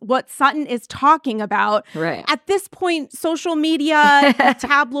understands what Sutton is talking about. Right. At this point, social media,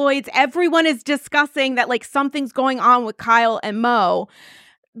 tabloids, everyone is discussing that like something's going on with Kyle and Mo.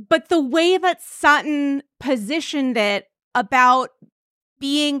 But the way that Sutton positioned it about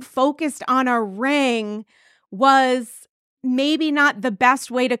being focused on a ring was maybe not the best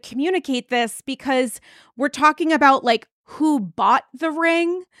way to communicate this, because we're talking about like who bought the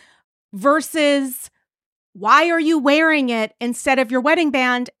ring versus why are you wearing it instead of your wedding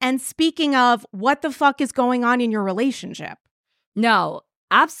band? And speaking of, what the fuck is going on in your relationship? No,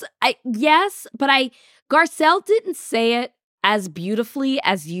 yes, but Garcelle didn't say it as beautifully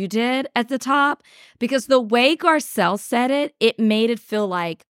as you did at the top, because the way Garcelle said it, it made it feel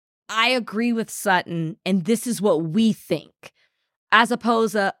like, I agree with Sutton and this is what we think, as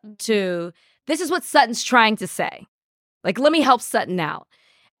opposed to this is what Sutton's trying to say. Like, let me help Sutton out.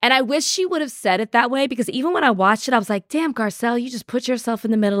 And I wish she would have said it that way, because even when I watched it, I was like, damn, Garcelle, you just put yourself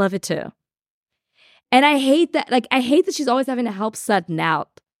in the middle of it too. And I hate that. Like, I hate that she's always having to help Sutton out.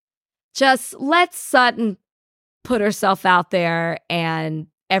 Just let Sutton put herself out there and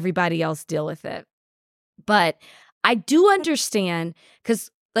everybody else deal with it. But I do understand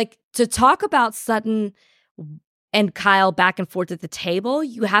because, like, to talk about Sutton and Kyle back and forth at the table,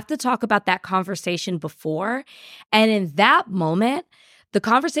 you have to talk about that conversation before. And in that moment, the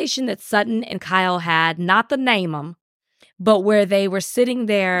conversation that Sutton and Kyle had, not to name them, but where they were sitting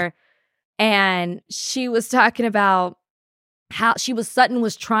there and she was talking about how Sutton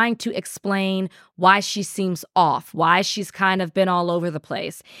was trying to explain why she seems off, why she's kind of been all over the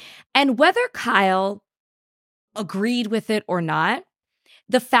place. And whether Kyle agreed with it or not,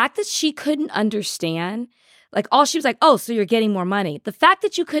 the fact that she couldn't understand, like all she was like, oh, so you're getting more money. The fact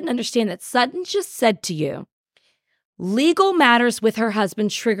that you couldn't understand that Sutton just said to you, legal matters with her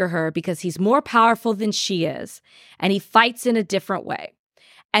husband trigger her because he's more powerful than she is, and he fights in a different way.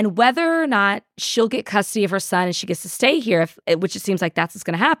 And whether or not she'll get custody of her son and she gets to stay here, which it seems like that's what's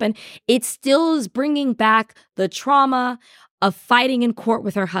going to happen, it still is bringing back the trauma of fighting in court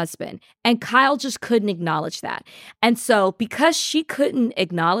with her husband. And Kyle just couldn't acknowledge that. And so because she couldn't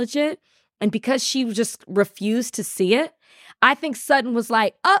acknowledge it and because she just refused to see it, I think Sutton was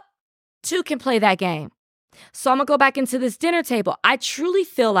like, two can play that game. So I'm going to go back into this dinner table. I truly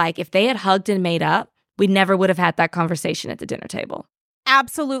feel like if they had hugged and made up, we never would have had that conversation at the dinner table.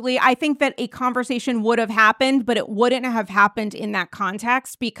 Absolutely. I think that a conversation would have happened, but it wouldn't have happened in that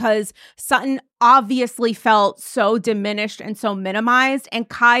context because Sutton obviously felt so diminished and so minimized, and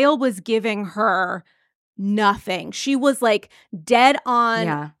Kyle was giving her nothing. She was like dead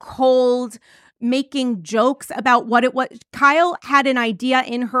on, cold, making jokes about what it was. Kyle had an idea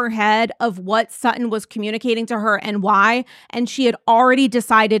in her head of what Sutton was communicating to her and why, and she had already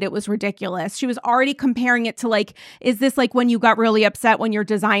decided it was ridiculous. She was already comparing it to like, is this like when you got really upset when your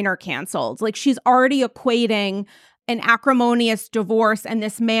designer canceled? Like she's already equating an acrimonious divorce and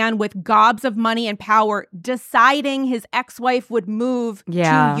this man with gobs of money and power deciding his ex-wife would move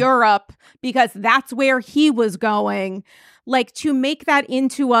to Europe because that's where he was going. Like to make that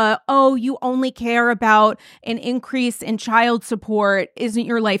into you only care about an increase in child support. Isn't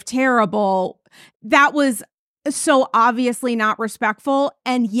your life terrible? That was so obviously not respectful.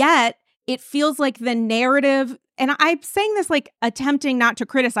 And yet it feels like the narrative, and I'm saying this like attempting not to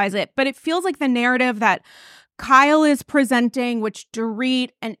criticize it, but it feels like the narrative that Kyle is presenting, which Dorit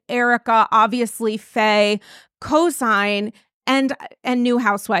and Erica, obviously Faye, co-sign, and new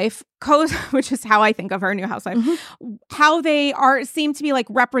housewife, which is how I think of her, new housewife, how they seem to be like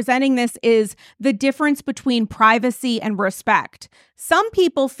representing this is the difference between privacy and respect. Some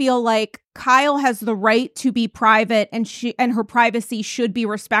people feel like Kyle has the right to be private and her privacy should be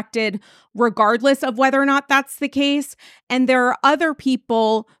respected regardless of whether or not that's the case. And there are other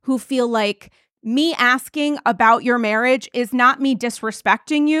people who feel like me asking about your marriage is not me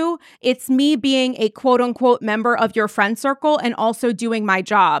disrespecting you. It's me being a quote unquote member of your friend circle and also doing my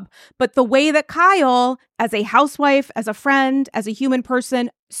job. But the way that Kyle, as a housewife, as a friend, as a human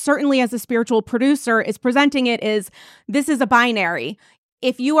person, certainly as a spiritual producer, is presenting it is this is a binary.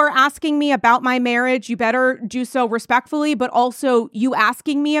 If you are asking me about my marriage, you better do so respectfully, but also you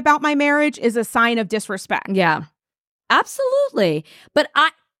asking me about my marriage is a sign of disrespect. Yeah, absolutely. But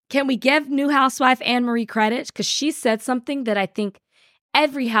can we give new housewife Anne-Marie credit? Because she said something that I think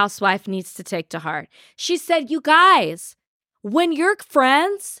every housewife needs to take to heart. She said, you guys, when you're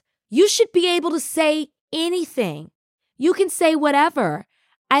friends, you should be able to say anything. You can say whatever.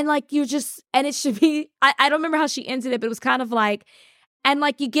 And like and it should be, I don't remember how she ended it, but it was kind of like, and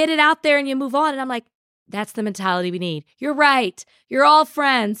like you get it out there and you move on. And I'm like, that's the mentality we need. You're right. You're all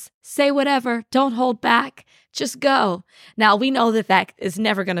friends. Say whatever. Don't hold back. Just go. Now, we know that is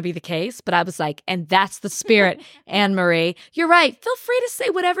never going to be the case, but I was like, and that's the spirit, Anne-Marie. You're right. Feel free to say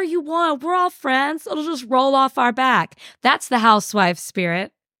whatever you want. We're all friends. It'll just roll off our back. That's the housewife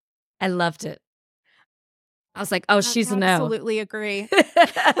spirit. I loved it. I was like, oh, she's a no. Absolutely agree.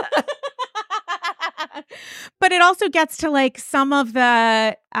 But it also gets to like some of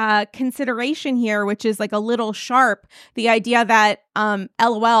the consideration here, which is like a little sharp. The idea that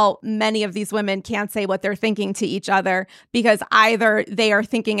LOL, many of these women can't say what they're thinking to each other because either they are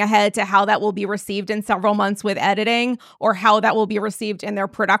thinking ahead to how that will be received in several months with editing or how that will be received in their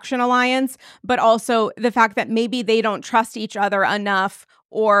production alliance, but also the fact that maybe they don't trust each other enough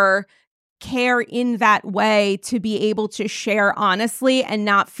or care in that way to be able to share honestly and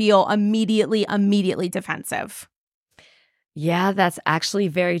not feel immediately defensive. Yeah, that's actually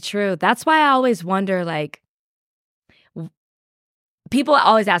very true. That's why I always wonder, like, people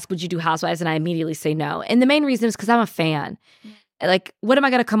always ask, would you do Housewives? And I immediately say no. And the main reason is because I'm a fan. Like, what am I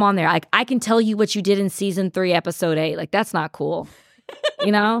going to come on there? Like, I can tell you what you did in season 3, episode 8. Like, that's not cool.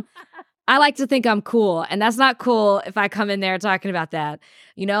 You know? I like to think I'm cool, and that's not cool if I come in there talking about that,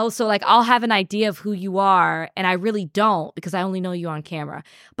 you know? So like I'll have an idea of who you are, and I really don't because I only know you on camera.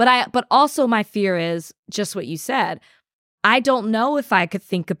 But also my fear is just what you said. I don't know if I could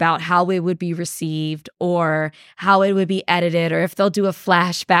think about how it would be received or how it would be edited or if they'll do a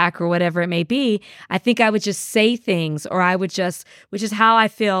flashback or whatever it may be. I think I would just say things, or I would just, which is how I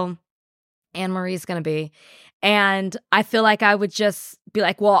feel Anne Marie's going to be. And I feel like I would just be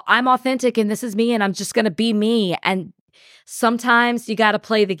like, well, I'm authentic and this is me and I'm just going to be me. And sometimes you got to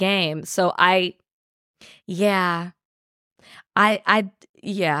play the game. So yeah. It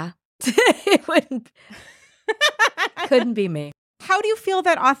couldn't be me. How do you feel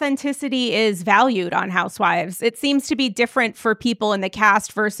that authenticity is valued on Housewives? It seems to be different for people in the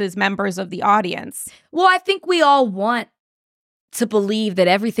cast versus members of the audience. Well, I think we all want to believe that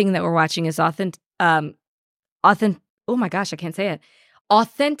everything that we're watching is authentic. Oh my gosh, I can't say it.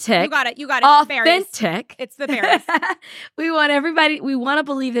 Authentic. You got it. Authentic. It's the berries. We want to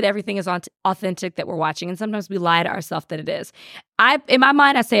believe that everything is authentic that we're watching. And sometimes we lie to ourselves that it is. In my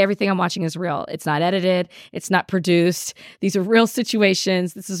mind, I say everything I'm watching is real. It's not edited. It's not produced. These are real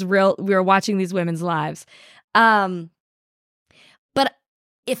situations. This is real. We are watching these women's lives. But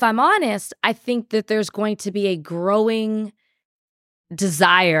if I'm honest, I think that there's going to be a growing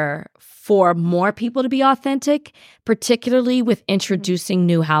desire for more people to be authentic, particularly with introducing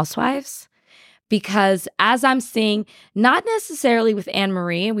new housewives. Because as I'm seeing, not necessarily with Anne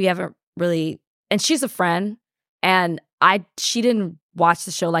Marie, we haven't really, and she's a friend, and she didn't watch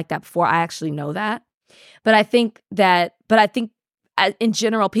the show like that before. I actually know that. But I think in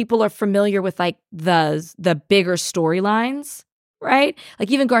general, people are familiar with like the bigger storylines, right?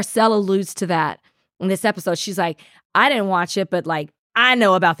 Like even Garcelle alludes to that in this episode. She's like, I didn't watch it, but like, I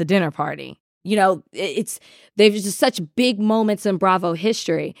know about the dinner party. You know, there's just such big moments in Bravo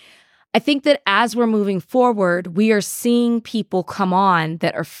history. I think that as we're moving forward, we are seeing people come on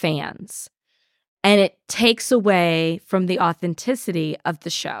that are fans. And it takes away from the authenticity of the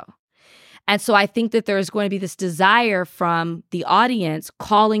show. And so I think that there is going to be this desire from the audience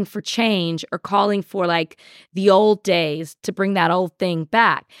calling for change or calling for like the old days to bring that old thing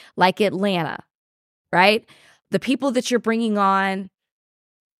back, like Atlanta, right? The people that you're bringing on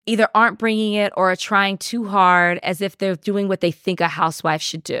either aren't bringing it or are trying too hard as if they're doing what they think a housewife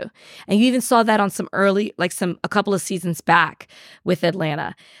should do. And you even saw that on a couple of seasons back with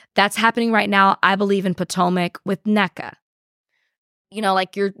Atlanta. That's happening right now, I believe, in Potomac with Nneka. You know,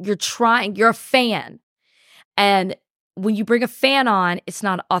 like you're a fan. And when you bring a fan on, it's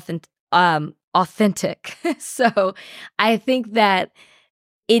not authentic. So I think that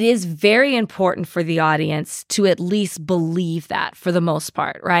it is very important for the audience to at least believe that for the most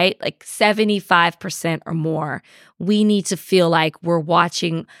part, right? Like 75% or more. We need to feel like we're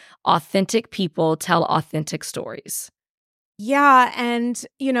watching authentic people tell authentic stories. Yeah. And,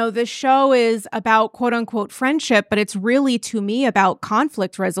 you know, the show is about quote unquote friendship, but it's really to me about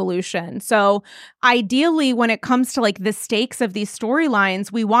conflict resolution. So ideally, when it comes to like the stakes of these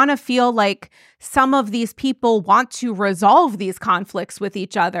storylines, we want to feel like some of these people want to resolve these conflicts with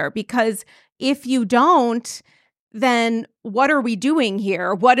each other, because if you don't, then what are we doing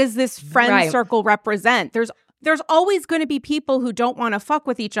here? What does this friend circle represent? There's always going to be people who don't want to fuck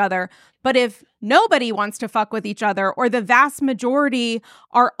with each other. But if nobody wants to fuck with each other, or the vast majority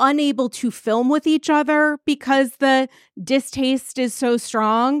are unable to film with each other because the distaste is so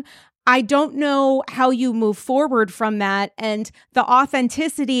strong, I don't know how you move forward from that. And the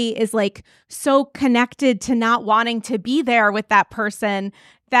authenticity is like so connected to not wanting to be there with that person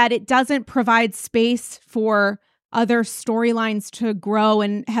that it doesn't provide space for other storylines to grow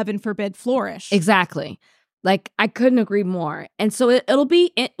and, heaven forbid, flourish. Exactly. Like, I couldn't agree more. And so it'll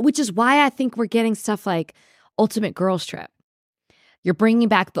be, which is why I think we're getting stuff like Ultimate Girls Trip. You're bringing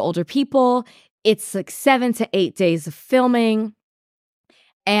back the older people. It's like 7 to 8 days of filming.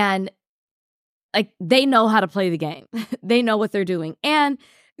 And like, they know how to play the game. They know what they're doing. And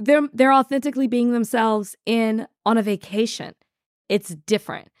they're authentically being themselves on a vacation. It's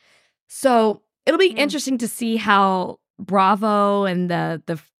different. So it'll be interesting to see how Bravo and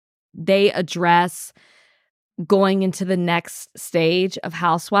they address going into the next stage of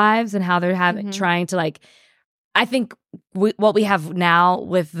Housewives and how they're trying to like, I think what we have now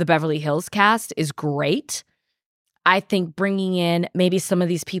with the Beverly Hills cast is great. I think bringing in maybe some of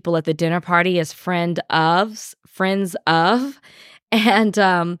these people at the dinner party as friends of,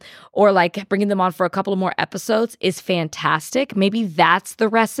 and or like bringing them on for a couple of more episodes is fantastic. Maybe that's the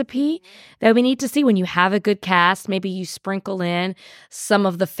recipe that we need to see when you have a good cast. Maybe you sprinkle in some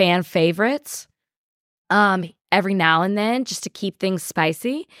of the fan favorites every now and then just to keep things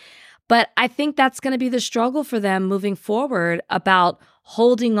spicy. But I think that's going to be the struggle for them moving forward about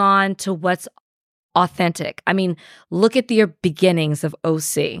holding on to what's authentic. I mean, look at the beginnings of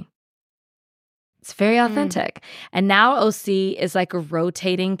OC. It's very authentic. And now OC is like a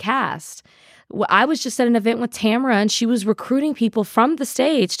rotating cast. I was just at an event with Tamara, and she was recruiting people from the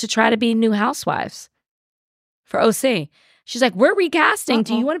stage to try to be new housewives for OC. She's like, we're recasting.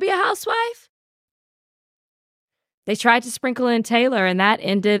 Do you want to be a housewife? They tried to sprinkle in Taylor, and that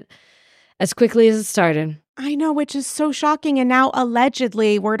ended as quickly as it started. I know, which is so shocking. And now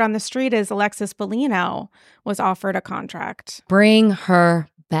allegedly, word on the street is Alexis Bellino was offered a contract. Bring her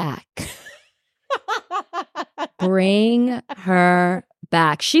back. Bring her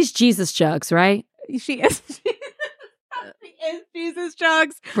back. She's Jesus Jugs, right? She is. She is Jesus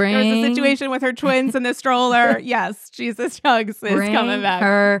Jugs. Bring There's a situation with her twins in the stroller. Yes, Jesus Jugs is coming back.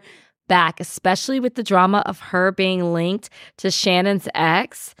 Her back, especially with the drama of her being linked to Shannon's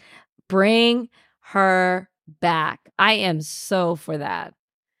ex. Bring her back. I am so for that.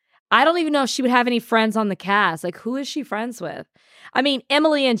 I don't even know if she would have any friends on the cast. Like, who is she friends with? I mean,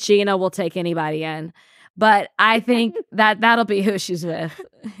 Emily and Gina will take anybody in, but I think that'll be who she's with.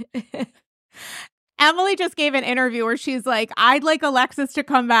 Emily just gave an interview where she's like, I'd like Alexis to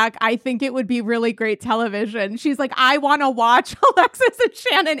come back. I think it would be really great television. She's like, I want to watch Alexis and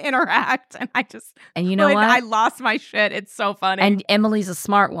Shannon interact. And you know what? I lost my shit. It's so funny. And Emily's a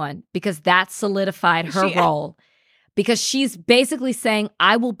smart one because that solidified her role. Because she's basically saying,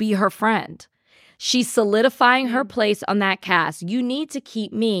 I will be her friend. She's solidifying her place on that cast. You need to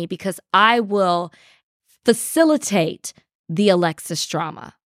keep me because I will facilitate the Alexis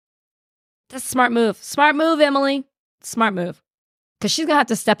drama. That's a smart move. Smart move, Emily. Smart move. Because she's going to have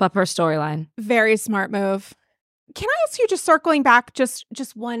to step up her storyline. Very smart move. Can I ask you, just circling back just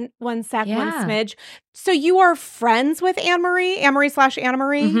one sec, one smidge? So you are friends with Anne-Marie? Anne-Marie/Anna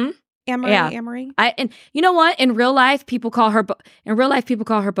Marie? Mm-hmm. Anne-Marie? And you know what? In real life, people call her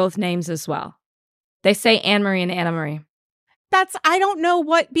both names as well. They say Anne-Marie and Anna Marie. I don't know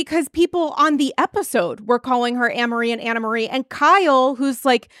what, because people on the episode were calling her Anne-Marie and Anna Marie, and Kyle, who's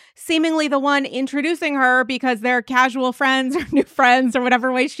like seemingly the one introducing her because they're casual friends or new friends or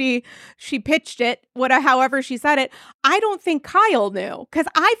whatever way she pitched it, however she said it. I don't think Kyle knew, because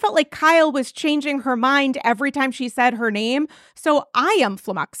I felt like Kyle was changing her mind every time she said her name. So I am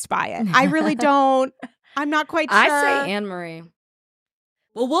flummoxed by it. I really don't. I'm not quite sure. I say Anne Marie.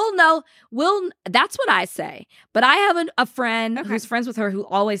 Well, we'll know. That's what I say. But I have a friend who's friends with her who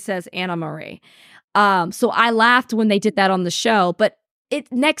always says Anna Marie. So I laughed when they did that on the show. But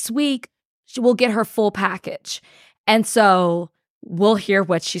next week, we'll get her full package. And so we'll hear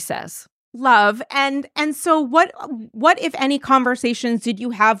what she says. Love. And so what, if any, conversations did you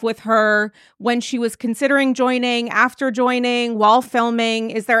have with her when she was considering joining, after joining, while filming?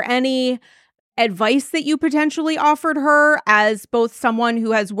 Is there any advice that you potentially offered her as both someone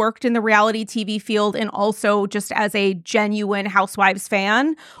who has worked in the reality TV field and also just as a genuine Housewives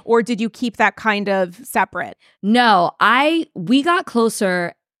fan? Or did you keep that kind of separate? No, we got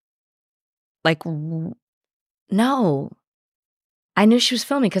closer. No. I knew she was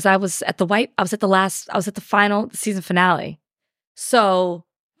filming because I was at the final season finale. So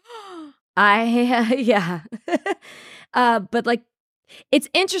yeah. But it's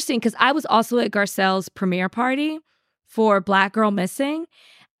interesting because I was also at Garcelle's premiere party for Black Girl Missing,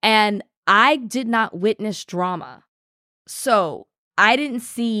 and I did not witness drama. So I didn't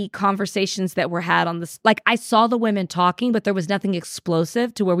see conversations that were had on this. I saw the women talking, but there was nothing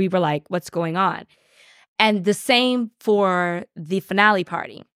explosive to where we were like, what's going on? And the same for the finale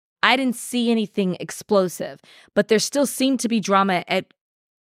party. I didn't see anything explosive, but there still seemed to be drama at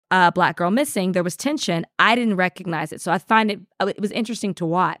Black Girl Missing. There was tension. I didn't recognize it. So I find it was interesting to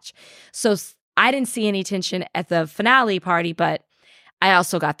watch. So I didn't see any tension at the finale party, but I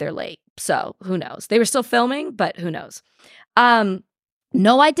also got there late. So who knows? They were still filming, but who knows?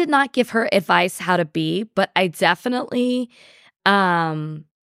 No, I did not give her advice how to be, but I definitely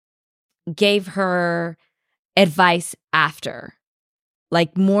gave her advice after.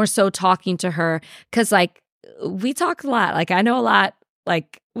 More so talking to her. Because we talk a lot. I know a lot.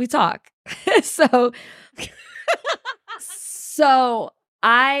 We talk. So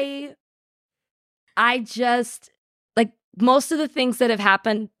I just most of the things that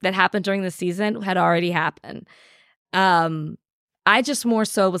happened during the season had already happened. I just more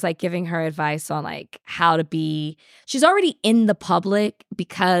so was giving her advice on how to be. She's already in the public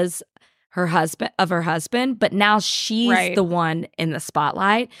because her husband, but now she's the one in the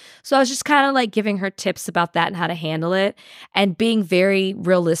spotlight. So I was just kind of giving her tips about that and how to handle it, and being very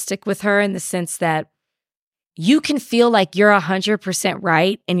realistic with her in the sense that you can feel like you're 100%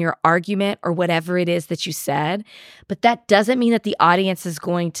 right in your argument or whatever it is that you said, but that doesn't mean that the audience is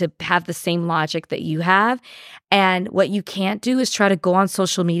going to have the same logic that you have. And what you can't do is try to go on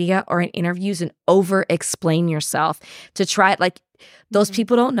social media or in interviews and over-explain yourself to try it. Like, those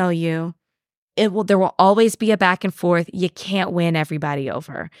people don't know you. There will always be a back and forth. You can't win everybody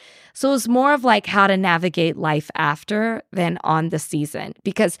over. So it's more of like how to navigate life after than on the season.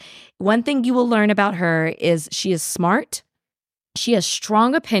 Because one thing you will learn about her is she is smart. She has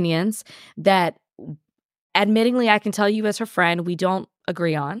strong opinions that, admittingly, I can tell you as her friend, we don't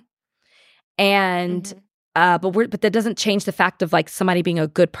agree on. And but that doesn't change the fact of like somebody being a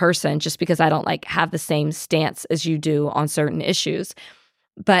good person just because I don't like have the same stance as you do on certain issues.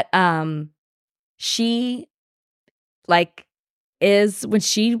 But she like is, when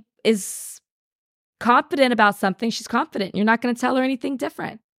she is confident about something, she's confident. You're not going to tell her anything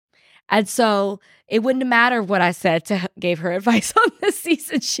different. And so it wouldn't matter what I said gave her advice on this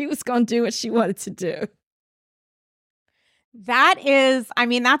season. She was going to do what she wanted to do. That is, I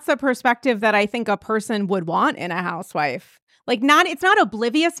mean, that's the perspective that I think a person would want in a housewife. Like, it's not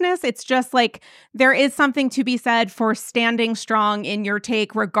obliviousness. It's just like there is something to be said for standing strong in your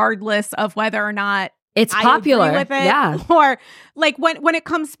take, regardless of whether or not it's popular. I agree with it. Yeah. Or like when it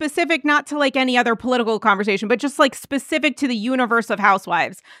comes specific, not to like any other political conversation, but just like specific to the universe of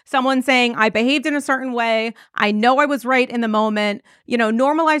housewives. Someone saying, I behaved in a certain way. I know I was right in the moment. You know,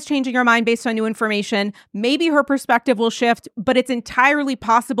 normalize changing your mind based on new information. Maybe her perspective will shift, but it's entirely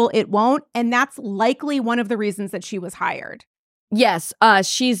possible it won't. And that's likely one of the reasons that she was hired. Yes.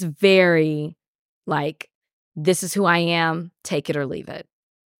 She's very like, this is who I am. Take it or leave it.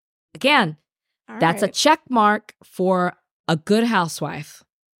 Again, that's a check mark for a good housewife.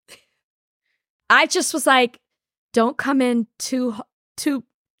 I just was like, don't come in too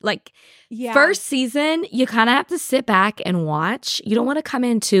like, first season, you kind of have to sit back and watch. You don't want to come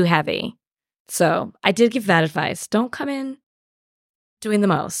in too heavy. So I did give that advice. Don't come in doing the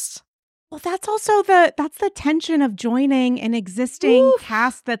most. Well, that's also the tension of joining an existing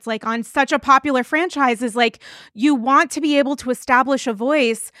cast that's like on such a popular franchise, is like you want to be able to establish a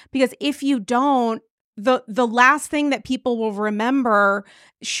voice, because if you don't, the last thing that people will remember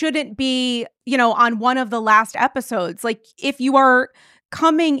shouldn't be, you know, on one of the last episodes. Like, if you are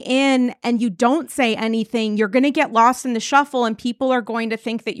coming in and you don't say anything, you're going to get lost in the shuffle and people are going to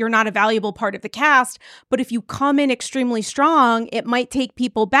think that you're not a valuable part of the cast. But if you come in extremely strong, it might take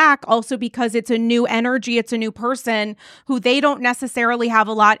people back also because it's a new energy. It's a new person who they don't necessarily have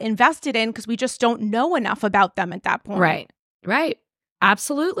a lot invested in because we just don't know enough about them at that point. Right.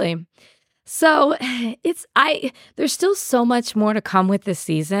 Absolutely. So there's still so much more to come with this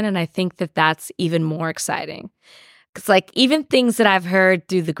season. And I think that that's even more exciting. Because, like, even things that I've heard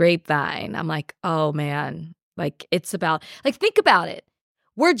through the grapevine, I'm like, oh, man. Like, it's about, like, think about it.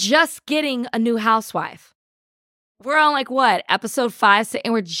 We're just getting a new housewife. We're on, like, what, episode 5,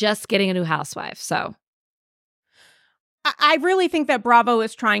 and we're just getting a new housewife. So I really think that Bravo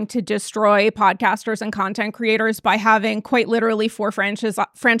is trying to destroy podcasters and content creators by having quite literally 4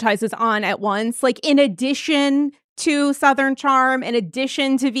 franchises on at once. Like, in addition to Southern Charm, in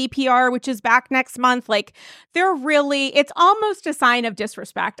addition to VPR, which is back next month, like, it's almost a sign of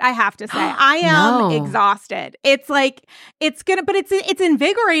disrespect, I have to say. I am exhausted. It's like, but it's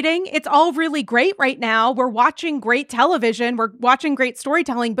invigorating. It's all really great right now. We're watching great television. We're watching great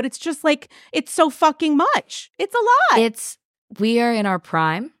storytelling, but it's just like, it's so fucking much. It's a lot. We are in our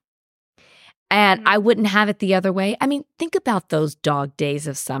prime. And I wouldn't have it the other way. I mean, think about those dog days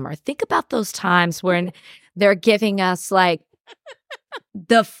of summer. Think about those times when they're giving us like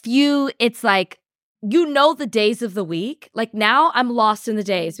it's like, you know, the days of the week. Like, now I'm lost in the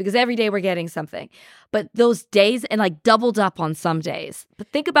days because every day we're getting something. But those days, and like doubled up on some days. But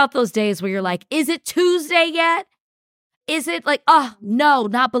think about those days where you're like, is it Tuesday yet? Is it like, oh, no,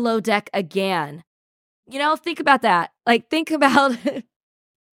 not Below Deck again? You know, think about that. Like, think about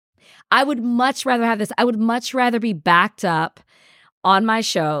I would much rather have this. I would much rather be backed up on my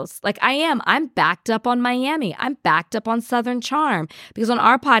shows. Like I am. I'm backed up on Miami. I'm backed up on Southern Charm. Because on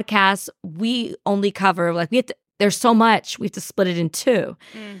our podcast, we only cover, like, there's so much, we have to split it in 2.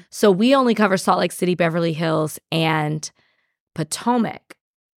 So we only cover Salt Lake City, Beverly Hills, and Potomac.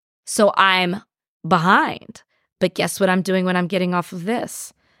 So I'm behind. But guess what I'm doing when I'm getting off of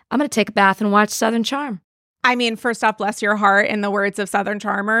this? I'm going to take a bath and watch Southern Charm. I mean, first off, bless your heart, in the words of Southern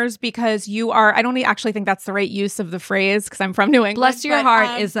Charmers, because you are, I don't actually think that's the right use of the phrase because I'm from New England. Bless your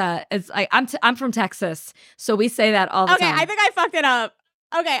heart is like, I'm from Texas, so we say that all the time. Okay, I think I fucked it up.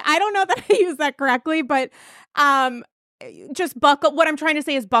 Okay, I don't know that I used that correctly, but just buckle. What I'm trying to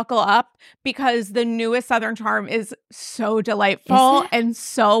say is buckle up, because the newest Southern Charm is so delightful and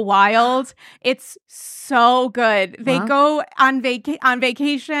so wild. It's so good. They go on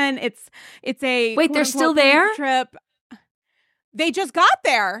vacation. It's a wait. They're still there? Trip. They just got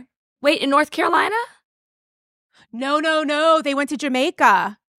there. Wait, in North Carolina? No. They went to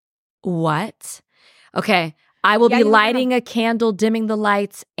Jamaica. What? Okay. I will be lighting a candle, dimming the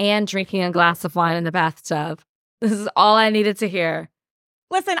lights, and drinking a glass of wine in the bathtub. This is all I needed to hear.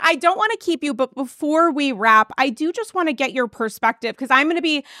 Listen, I don't want to keep you, but before we wrap, I do just want to get your perspective, because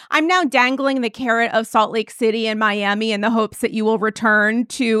I'm now dangling the carrot of Salt Lake City and Miami in the hopes that you will return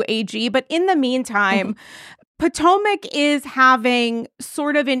to AG. But in the meantime, Potomac is having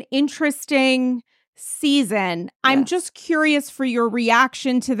sort of an interesting season. I'm just curious for your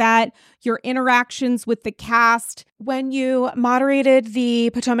reaction to that, your interactions with the cast when you moderated the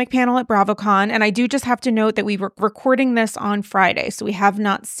Potomac panel at BravoCon. And I do just have to note that we were recording this on Friday, so we have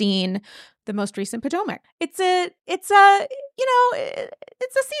not seen the most recent Potomac. It's a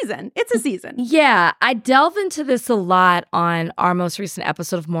season. It's a season. Yeah, I delve into this a lot on our most recent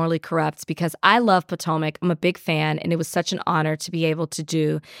episode of Morally Corrupt, because I love Potomac. I'm a big fan, and it was such an honor to be able to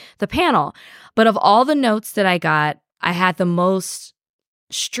do the panel. But of all the notes that I got, I had the most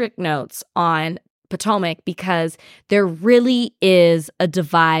strict notes on Potomac, because there really is a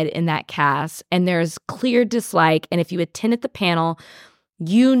divide in that cast, and there's clear dislike. And if you attended the panel,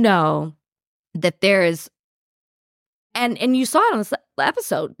 you know that there is, and you saw it on this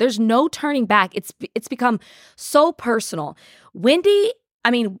episode, there's no turning back. It's become so personal.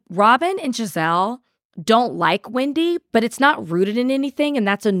 Robin and Giselle don't like Wendy, but it's not rooted in anything, and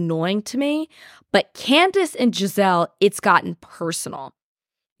that's annoying to me. But Candace and Giselle, it's gotten personal.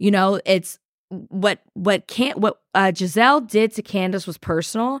 You know, it's what Giselle did to Candace was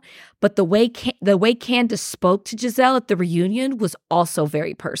personal, but the way Candace spoke to Giselle at the reunion was also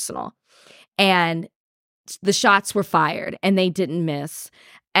very personal. And the shots were fired and they didn't miss.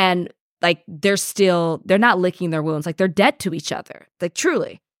 And like, they're not licking their wounds. Like, they're dead to each other, like,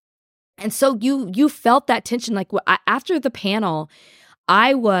 truly. And so you felt that tension. Like, after the panel,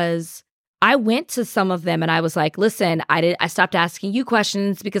 I went to some of them and I was like, listen, I stopped asking you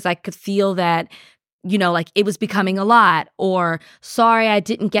questions because I could feel that, you know, like, it was becoming a lot. Or, sorry, I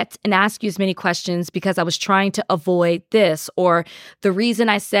didn't get and ask you as many questions because I was trying to avoid this. Or the reason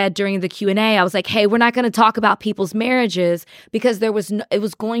I said during the Q&A, I was like, hey, we're not going to talk about people's marriages because it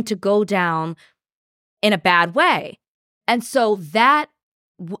was going to go down in a bad way. And so that,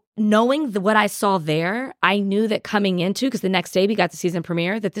 knowing what I saw there, I knew that coming into, because the next day we got the season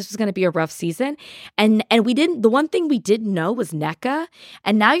premiere, that this was going to be a rough season. And the one thing we didn't know was NECA.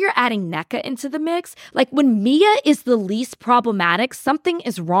 And now you're adding NECA into the mix. Like, when Mia is the least problematic, something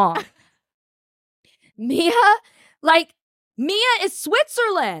is wrong. Mia is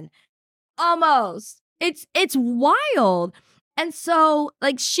Switzerland. Almost. It's wild. And so,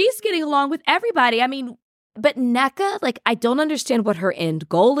 like, she's getting along with everybody. I mean, but NECA, like, I don't understand what her end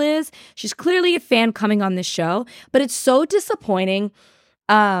goal is. She's clearly a fan coming on this show, but it's so disappointing.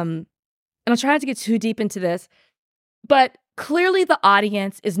 And I'll try not to get too deep into this, but clearly the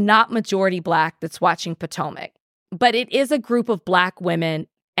audience is not majority Black that's watching Potomac, but it is a group of Black women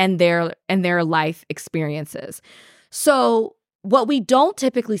and their life experiences. So what we don't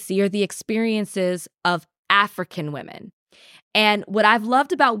typically see are the experiences of African women. And what I've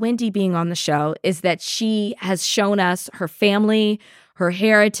loved about Wendy being on the show is that she has shown us her family, her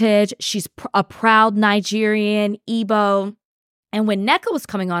heritage. She's a proud Nigerian, Igbo. And when NECA was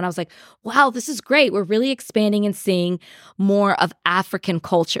coming on, I was like, wow, this is great. We're really expanding and seeing more of African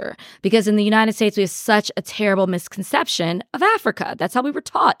culture. Because in the United States, we have such a terrible misconception of Africa. That's how we were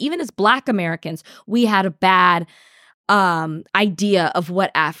taught. Even as Black Americans, we had a bad idea of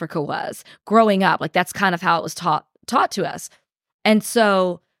what Africa was growing up. Like, that's kind of how it was taught to us. And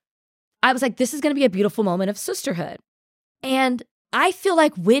so I was like, this is going to be a beautiful moment of sisterhood. And I feel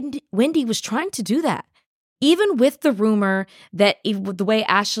like Wendy was trying to do that. Even with the rumor that the way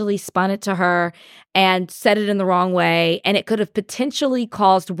Ashley spun it to her and said it in the wrong way, and it could have potentially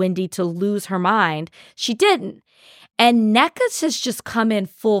caused Wendy to lose her mind, she didn't. And NECA has just come in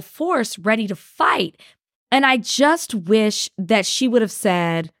full force, ready to fight. And I just wish that she would have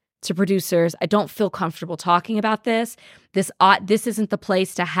said to producers, I don't feel comfortable talking about this. This isn't the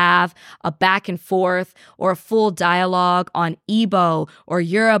place to have a back and forth or a full dialogue on Igbo or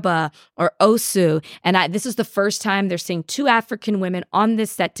Yoruba or Osu. And this is the first time they're seeing two African women on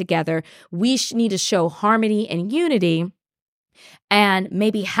this set together. We need to show harmony and unity. and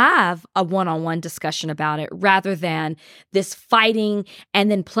maybe have a one-on-one discussion about it rather than this fighting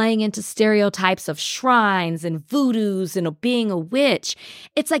and then playing into stereotypes of shrines and voodoos and being a witch.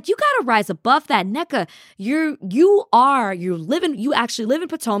 It's like, you got to rise above that. Nneka, you actually live in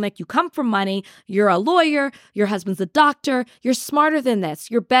Potomac. You come from money. You're a lawyer. Your husband's a doctor. You're smarter than this.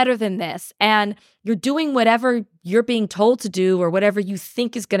 You're better than this. And you're doing whatever you're being told to do or whatever you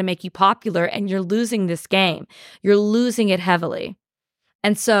think is going to make you popular, and you're losing this game. You're losing it heavily.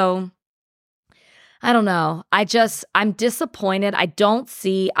 And so, I don't know. I'm disappointed.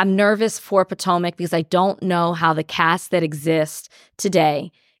 I'm nervous for Potomac because I don't know how the cast that exists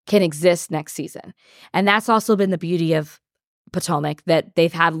today can exist next season. And that's also been the beauty of Potomac, that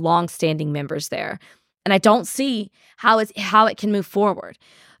they've had long-standing members there. And I don't see how it can move forward.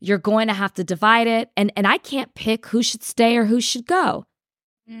 You're going to have to divide it. And I can't pick who should stay or who should go.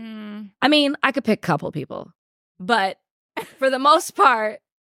 I mean, I could pick a couple people. But for the most part,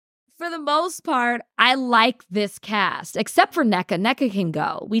 I like this cast. Except for Nneka. Nneka can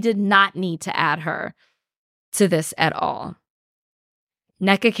go. We did not need to add her to this at all.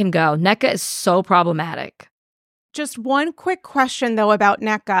 Nneka can go. Nneka is so problematic. Just one quick question, though, about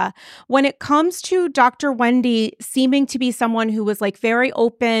Nneka. When it comes to Dr. Wendy seeming to be someone who was like very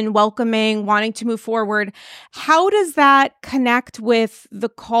open, welcoming, wanting to move forward, how does that connect with the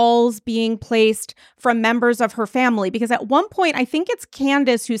calls being placed from members of her family? Because at one point, I think it's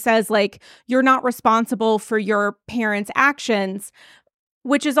Candace who says, like, you're not responsible for your parents' actions,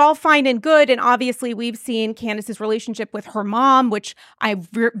 which is all fine and good. And obviously, we've seen Candace's relationship with her mom, which I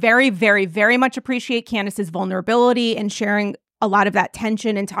very, very, very much appreciate Candace's vulnerability and sharing a lot of that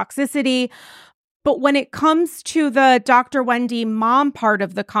tension and toxicity. But when it comes to the Dr. Wendy mom part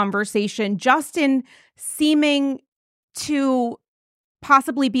of the conversation, Justin seeming to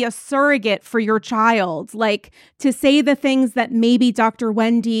possibly be a surrogate for your child, like to say the things that maybe Dr.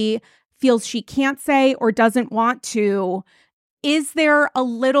 Wendy feels she can't say or doesn't want to. Is there a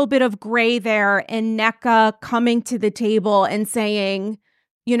little bit of gray there in Nneka coming to the table and saying,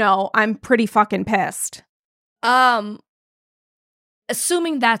 you know, I'm pretty fucking pissed? Assuming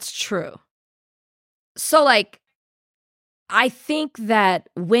that's true. So, like, I think that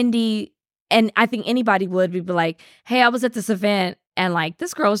Wendy, and I think anybody would be like, hey, I was at this event and, like,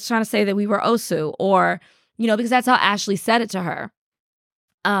 this girl was trying to say that we were Osu, or, you know, because that's how Ashley said it to her.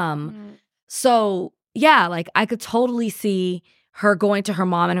 So, yeah, like, I could totally see her going to her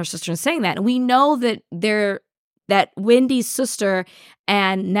mom and her sister and saying that. And we know that Wendy's sister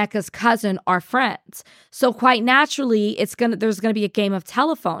and Nneka's cousin are friends. So quite naturally, there's gonna be a game of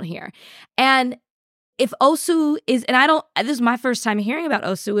telephone here. And if Osu is, and this is my first time hearing about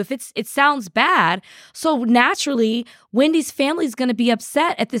Osu, if it sounds bad, so naturally, Wendy's family is going to be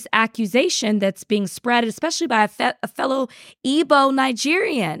upset at this accusation that's being spread, especially by a fellow Igbo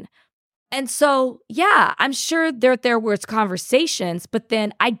Nigerian. And so, yeah, I'm sure there were conversations, but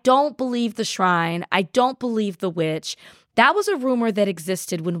then I don't believe the shrine. I don't believe the witch. That was a rumor that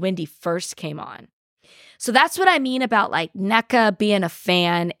existed when Wendy first came on. So that's what I mean about like Nneka being a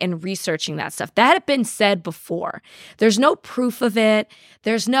fan and researching that stuff. That had been said before. There's no proof of it.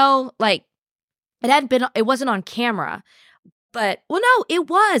 There's no like, it wasn't on camera. But, well, no, it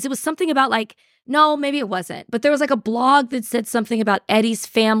was. It was something about like, no, maybe it wasn't. But there was like a blog that said something about Eddie's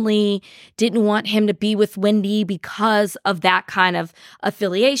family didn't want him to be with Wendy because of that kind of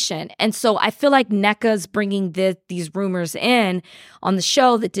affiliation. And so I feel like Nneka's bringing these rumors in on the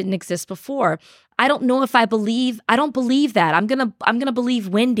show that didn't exist before. I don't know if I don't believe that. I'm gonna believe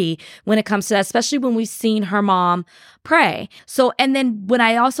Wendy when it comes to that, especially when we've seen her mom pray. So, and then when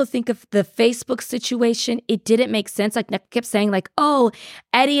I also think of the Facebook situation, it didn't make sense. Like Nneka kept saying like, oh,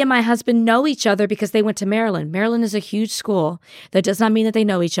 Eddie and my husband know each other because they went to Maryland. Maryland is a huge school. That does not mean that they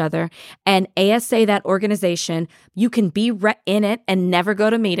know each other. And ASA, that organization, you can be in it and never go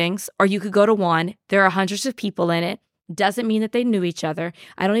to meetings, or you could go to one. There are hundreds of people in it. Doesn't mean that they knew each other.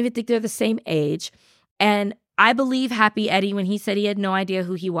 I don't even think they're the same age. And I believe Happy Eddie when he said he had no idea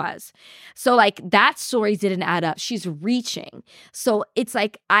who he was. So like that story didn't add up. She's reaching. So it's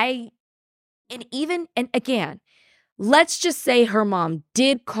like and again, let's just say her mom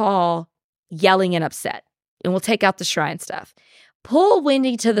did call yelling and upset, and we'll take out the shrine stuff. Pull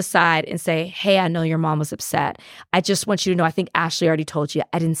Wendy to the side and say, hey, I know your mom was upset. I just want you to know, I think Ashley already told you.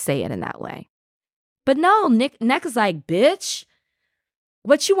 I didn't say it in that way. But no, Nneka's like, bitch,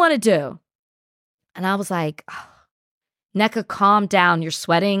 what you want to do? And I was like, oh, Nneka, calm down. You're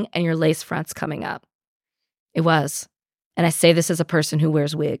sweating and your lace front's coming up. It was. And I say this as a person who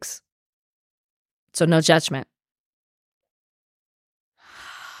wears wigs. So no judgment.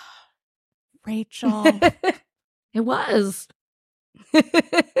 Rachel. It was.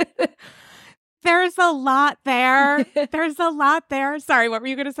 There's a lot there. Sorry, what were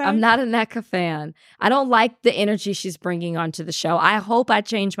you going to say? I'm not a NECA fan. I don't like the energy she's bringing onto the show. I hope I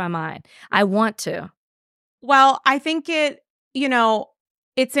change my mind. I want to. Well, I think it's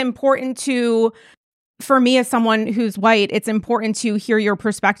important for me as someone who's white, it's important to hear your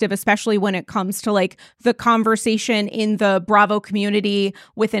perspective, especially when it comes to like the conversation in the Bravo community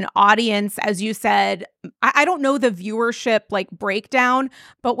with an audience. As you said, I don't know the viewership like breakdown,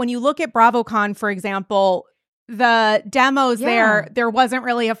 but when you look at BravoCon, for example, the demos there wasn't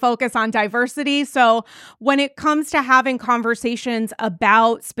really a focus on diversity. So when it comes to having conversations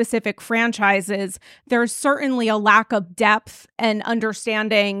about specific franchises, there's certainly a lack of depth and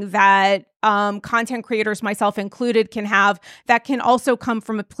understanding that content creators, myself included, can have, that can also come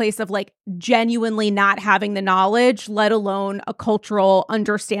from a place of like genuinely not having the knowledge, let alone a cultural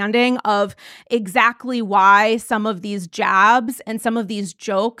understanding of exactly why some of these jabs and some of these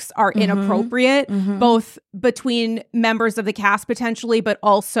jokes are inappropriate, both between members of the cast potentially, but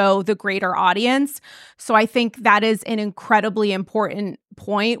also the greater audience. So I think that is an incredibly important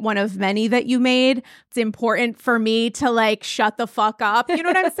point, one of many that you made. It's important for me to like shut the fuck up. You know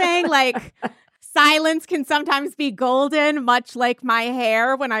what I'm saying? Like, silence can sometimes be golden, much like my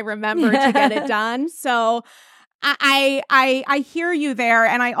hair when I remember to get it done. So I hear you there.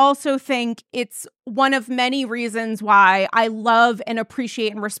 And I also think it's one of many reasons why I love and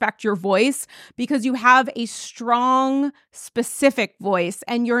appreciate and respect your voice, because you have a strong, specific voice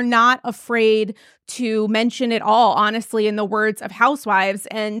and you're not afraid to mention it all, honestly, in the words of Housewives.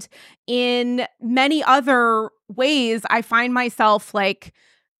 And in many other ways, I find myself like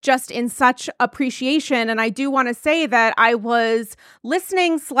just in such appreciation. And I do want to say that I was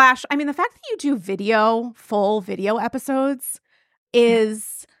listening the fact that you do full video episodes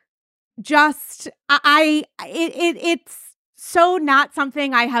is just, it's so not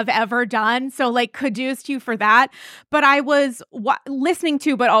something I have ever done. So like kudos to you for that. But I was listening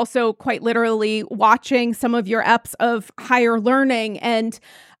to, but also quite literally watching some of your eps of Higher Learning. And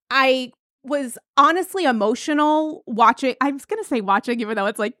I was honestly emotional watching. I was going to say watching, even though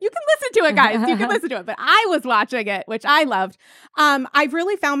it's like, you can listen to it, guys. You can listen to it. But I was watching it, which I loved. I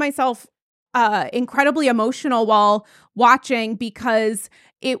really found myself incredibly emotional while watching, because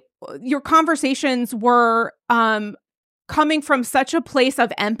your conversations were coming from such a place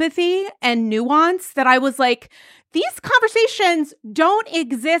of empathy and nuance that I was like, these conversations don't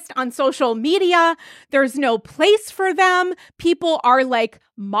exist on social media. There's no place for them. People are like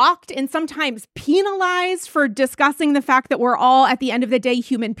mocked and sometimes penalized for discussing the fact that we're all, at the end of the day,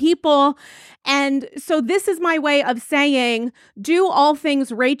 human people. And so this is my way of saying, do all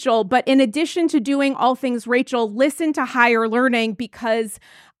things Rachel, but in addition to doing all things Rachel, listen to Higher Learning, because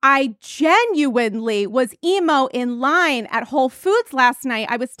I genuinely was emo in line at Whole Foods last night.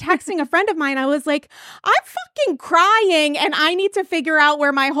 I was texting a friend of mine. I was like, I'm fucking crying and I need to figure out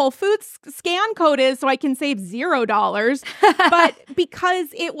where my Whole Foods scan code is so I can save $0. But because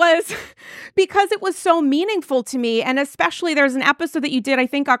it was so meaningful to me, and especially there's an episode that you did, I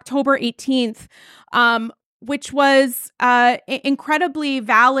think October 18th, which was incredibly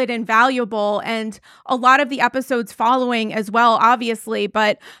valid and valuable, and a lot of the episodes following as well, obviously.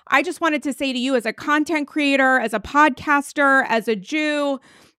 But I just wanted to say to you, as a content creator, as a podcaster, as a Jew,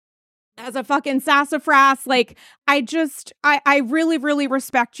 as a fucking sassafras, like, I really, really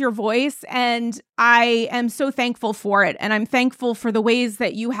respect your voice, and I am so thankful for it. And I'm thankful for the ways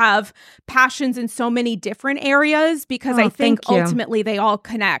that you have passions in so many different areas, because I think ultimately they all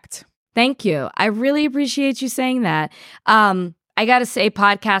connect. Thank you. I really appreciate you saying that. I got to say,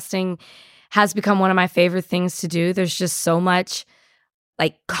 podcasting has become one of my favorite things to do. There's just so much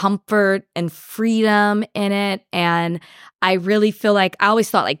like comfort and freedom in it. And I really feel like, I always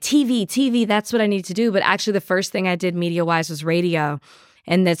thought like TV, that's what I need to do. But actually the first thing I did media-wise was radio.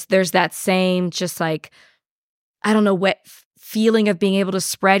 And there's that same just like, I don't know what feeling of being able to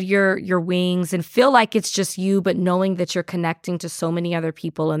spread your wings and feel like it's just you, but knowing that you're connecting to so many other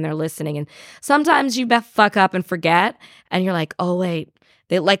people and they're listening. And sometimes you fuck up and forget, and you're like, oh wait.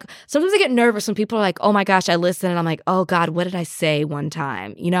 Sometimes I get nervous when people are like, oh my gosh, I listen, and I'm like, oh God, what did I say one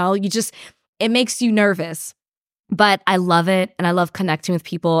time? You know, it makes you nervous. But I love it, and I love connecting with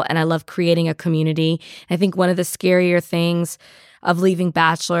people, and I love creating a community. I think one of the scarier things of leaving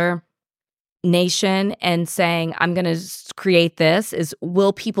Bachelor Nation and saying, I'm going to create this, is,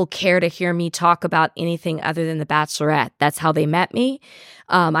 will people care to hear me talk about anything other than The Bachelorette? That's how they met me.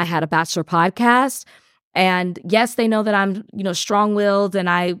 I had a Bachelor podcast, and yes, they know that I'm, strong-willed and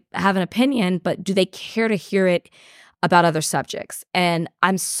I have an opinion, but do they care to hear it about other subjects? And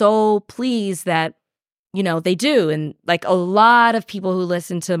I'm so pleased that they do. And like a lot of people who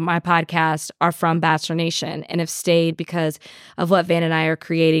listen to my podcast are from Bachelor Nation and have stayed because of what Van and I are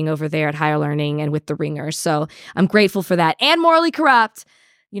creating over there at Higher Learning and with the Ringers. So I'm grateful for that. And Morally Corrupt.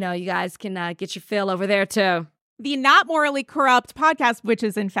 You guys can get your fill over there too. The Not Morally Corrupt podcast, which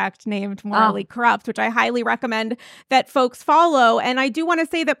is in fact named Morally Corrupt, which I highly recommend that folks follow. And I do want to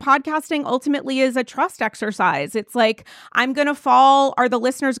say that podcasting ultimately is a trust exercise. It's like, I'm going to fall. Are the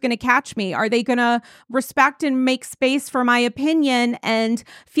listeners going to catch me? Are they going to respect and make space for my opinion and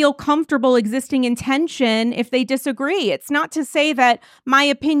feel comfortable existing in tension if they disagree? It's not to say that my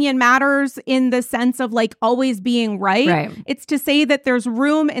opinion matters in the sense of like always being right. It's to say that there's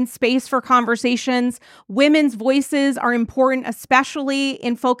room and space for conversations. Women's voices are important, especially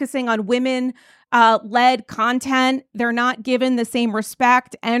in focusing on women led content. They're not given the same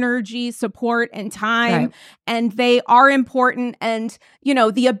respect, energy, support, and time. And they are important. And,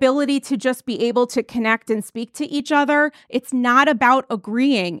 the ability to just be able to connect and speak to each other. It's not about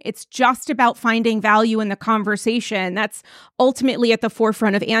agreeing. It's just about finding value in the conversation. That's ultimately at the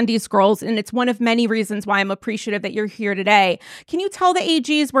forefront of Andy's Girls. And it's one of many reasons why I'm appreciative that you're here today. Can you tell the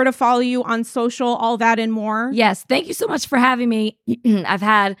AGs where to follow you on social, all that and more? Yes. Thank you so much for having me. I've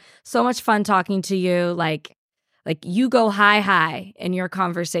had so much fun talking to you. Like you go high in your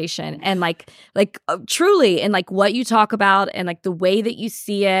conversation and like truly, and like what you talk about and like the way that you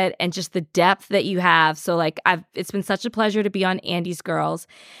see it and just the depth that you have. So like it's been such a pleasure to be on Andy's Girls.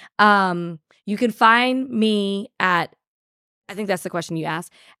 You can find me at, I think that's the question you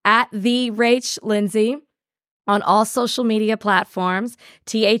asked, at the Rach Lindsay on all social media platforms,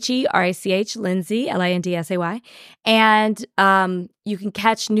 THERACH Lindsay, LINDSAY. And you can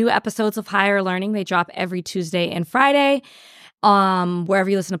catch new episodes of Higher Learning. They drop every Tuesday and Friday,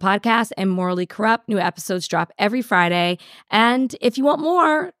 wherever you listen to podcasts. And Morally Corrupt, new episodes drop every Friday. And if you want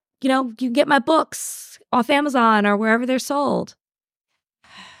more, you can get my books off Amazon or wherever they're sold.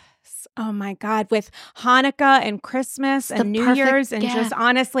 Oh my God, with Hanukkah and Christmas and New Year's and just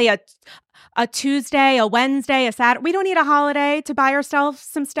honestly a Tuesday, a Wednesday, a Saturday. We don't need a holiday to buy ourselves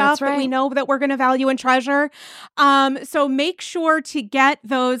some stuff that we know that we're going to value and treasure. So make sure to get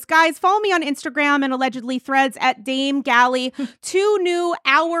those. Guys, follow me on Instagram and allegedly Threads at Dame Galley. 2 new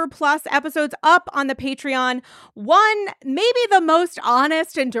hour-plus episodes up on the Patreon. One, maybe the most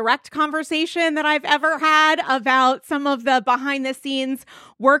honest and direct conversation that I've ever had about some of the behind-the-scenes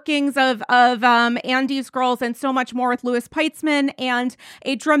workings of Andy's Girls and so much more with Louis Peitzman, and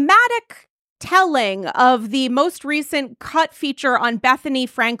a dramatic telling of the most recent cut feature on Bethany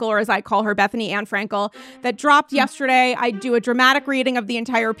Frankel, or as I call her, Bethany Ann Frankel, that dropped yesterday. I do a dramatic reading of the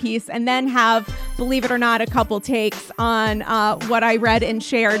entire piece and then have, believe it or not, a couple takes on what I read and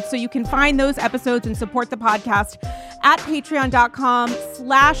shared. So you can find those episodes and support the podcast at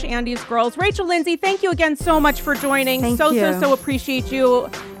patreon.com/Andy's Girls. Rachel Lindsay, thank you again so much for joining. Thank you. So appreciate you.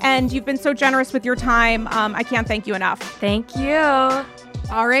 And you've been so generous with your time. I can't thank you enough. Thank you.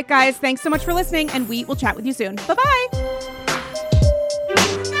 All right, guys, thanks so much for listening, and we will chat with you soon. Bye-bye.